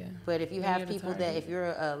 Yeah. But if you have people that, if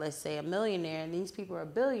you're, let's say, a millionaire, and these people are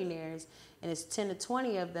billionaires, and it's 10 to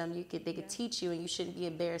 20 of them, they could teach you, and you shouldn't be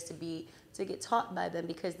embarrassed to get taught by them,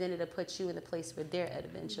 because then it'll put you in the place where they're at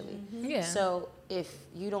eventually. Yeah. So if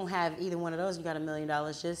you don't have either one of those, you got $1 million,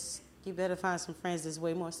 just you better find some friends that's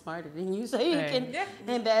way more smarter than you, so you can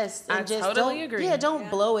invest. And I just totally agree. Yeah, don't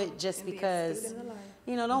blow it just And be a because. student of life.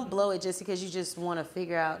 You know, don't blow it just because you just want to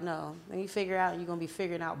figure out. No, when you figure out, you're gonna be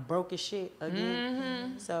figuring out broke as shit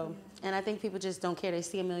again. So, and I think people just don't care. They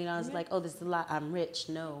see $1 million, like, oh, this is a lot. I'm rich.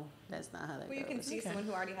 No, that's not how that goes. Well, you can see someone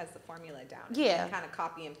who already has the formula down. Yeah. And kind of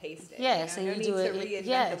copy and paste it. Yes, you know? and no you need do to it. reinvent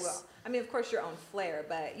Yes. the wheel. I mean, of course, your own flair,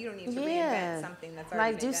 but you don't need to reinvent something that's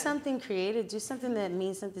already like been do done. something creative, do something that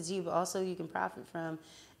means something to you, but also you can profit from,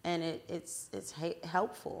 and it's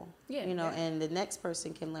helpful. Yeah. You know, and the next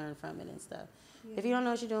person can learn from it and stuff. If you don't know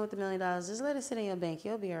what you're doing with $1 million, just let it sit in your bank.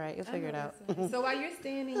 You'll be all right. You'll figure it out. So while you're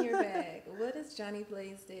staying in your bag, what does Johnny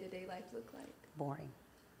Blaze's day-to-day life look like? Boring.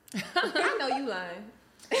 I know you lying.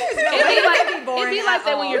 It'd be like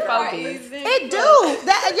that when you're focused. It do.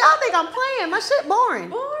 Y'all think I'm playing? My shit boring.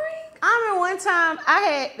 Boring? I remember one time I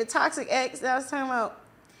had the toxic ex that I was talking about.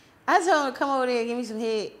 I told him to come over there and give me some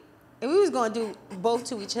head. And we was going to do both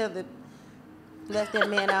to each other. Left that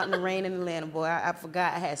man out in the rain in Atlanta, boy. I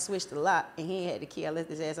forgot I had switched a lot, and he had the key. I left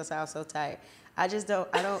his ass outside. I was so tired. I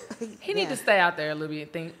don't. He need to stay out there a little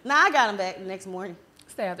bit. Nah, I got him back the next morning.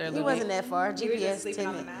 Stay out there a He little wasn't bit. that far. You were just GPS sleeping 10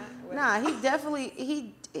 on the minutes. mat? Nah, he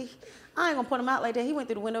definitely, I ain't gonna put him out like that. He went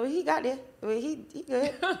through the window. He got there. He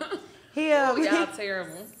good. Y'all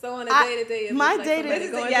terrible. So on a day-to-day, it my looks like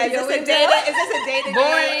day-to-day- somebody going Yeah, through is your this a window. day? Is this a day to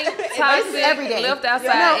Boring, toxic, every day. left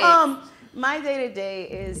outside. No, my day-to-day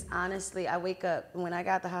is, honestly, I wake up, when I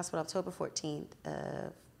got out the hospital October 14th,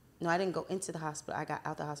 no, I didn't go into the hospital. I got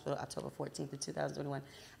out the hospital October 14th of 2021.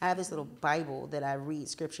 I have this little Bible that I read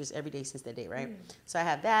scriptures every day since that day, right? So I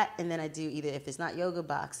have that, and then I do either, if it's not yoga,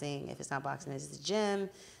 boxing. If it's not boxing, it's the gym.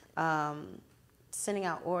 Sending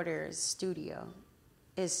out orders, studio.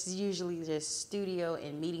 It's usually just studio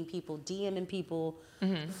and meeting people, DMing people,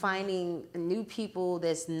 finding new people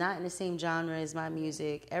that's not in the same genre as my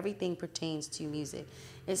music. Everything pertains to music.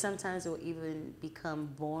 And sometimes it will even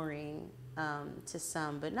become boring to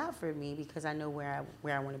some, but not for me, because I know where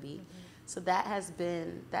I want to be. So that has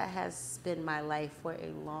been my life for a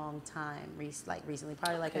long time. Recently,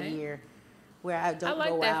 probably like a year, where I don't like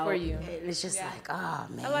go that out. for you. And it's just like, oh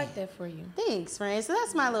man. I like that for you. Thanks, friend. So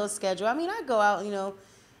that's my little schedule. I mean, I go out,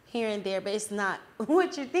 here and there, but it's not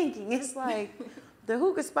what you're thinking. It's like the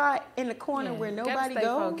hookah spot in the corner where nobody stay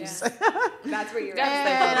goes. focused. That's where you're And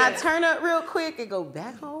at. I turn up real quick and go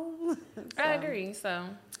back home. I agree. So,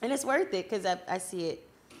 And it's worth it because I see it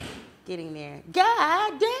getting there.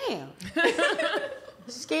 God damn.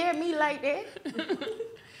 Scared me like that.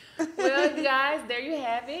 well, you guys, there you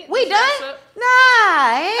have it. We done?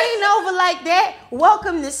 Nah, it ain't over like that.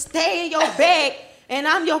 Welcome to Stay in Your Bag. And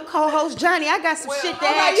I'm your co-host, Jhonni. I got some shit to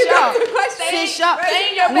ask y'all.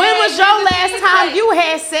 When was your last time you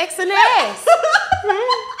had sex in the ass?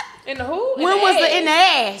 In the who? When was it in the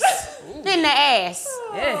ass? In the ass.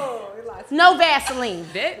 Yeah. No Vaseline.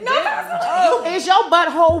 Is your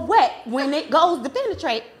butthole wet when it goes to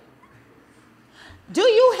penetrate? Do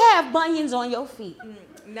you have bunions on your feet?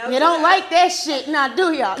 No. You don't like that shit, now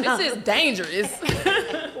do y'all? No. This is dangerous.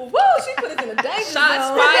 Woo, she put us in a danger Shots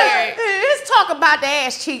zone. fired. Let's talk about the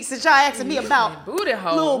ass cheeks that y'all asking me about. Booty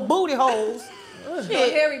hole. Little booty holes. Little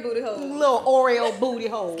hairy booty hole. Little Oreo booty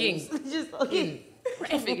holes. Getting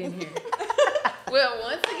Graphic in here. Well,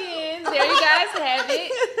 once again, there you guys have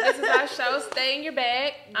it. This is our show, Stay in Your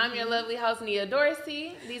Bag. I'm your lovely host, Nia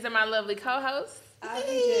Dorsey. These are my lovely co-hosts.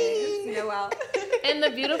 Noel. And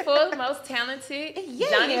the beautiful, most talented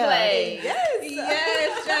Jhonni Blade.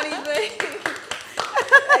 Yes, Jhonni Blade.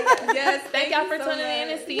 Yes, Thank y'all for tuning in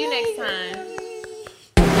and see you next time.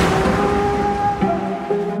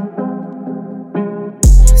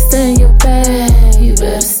 Stay in your bag, you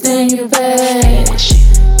better stay in your bag.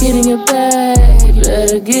 Get in your bag, you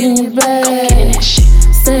better get in your bag.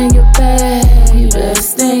 Stay in your bag, you better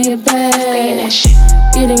stay in your bag.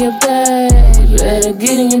 Get in your bag, you better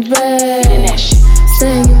get in your bag.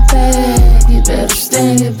 Stay in your bag, you better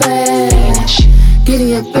stay in your bag. Get in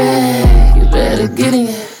your bag, you better get in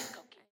your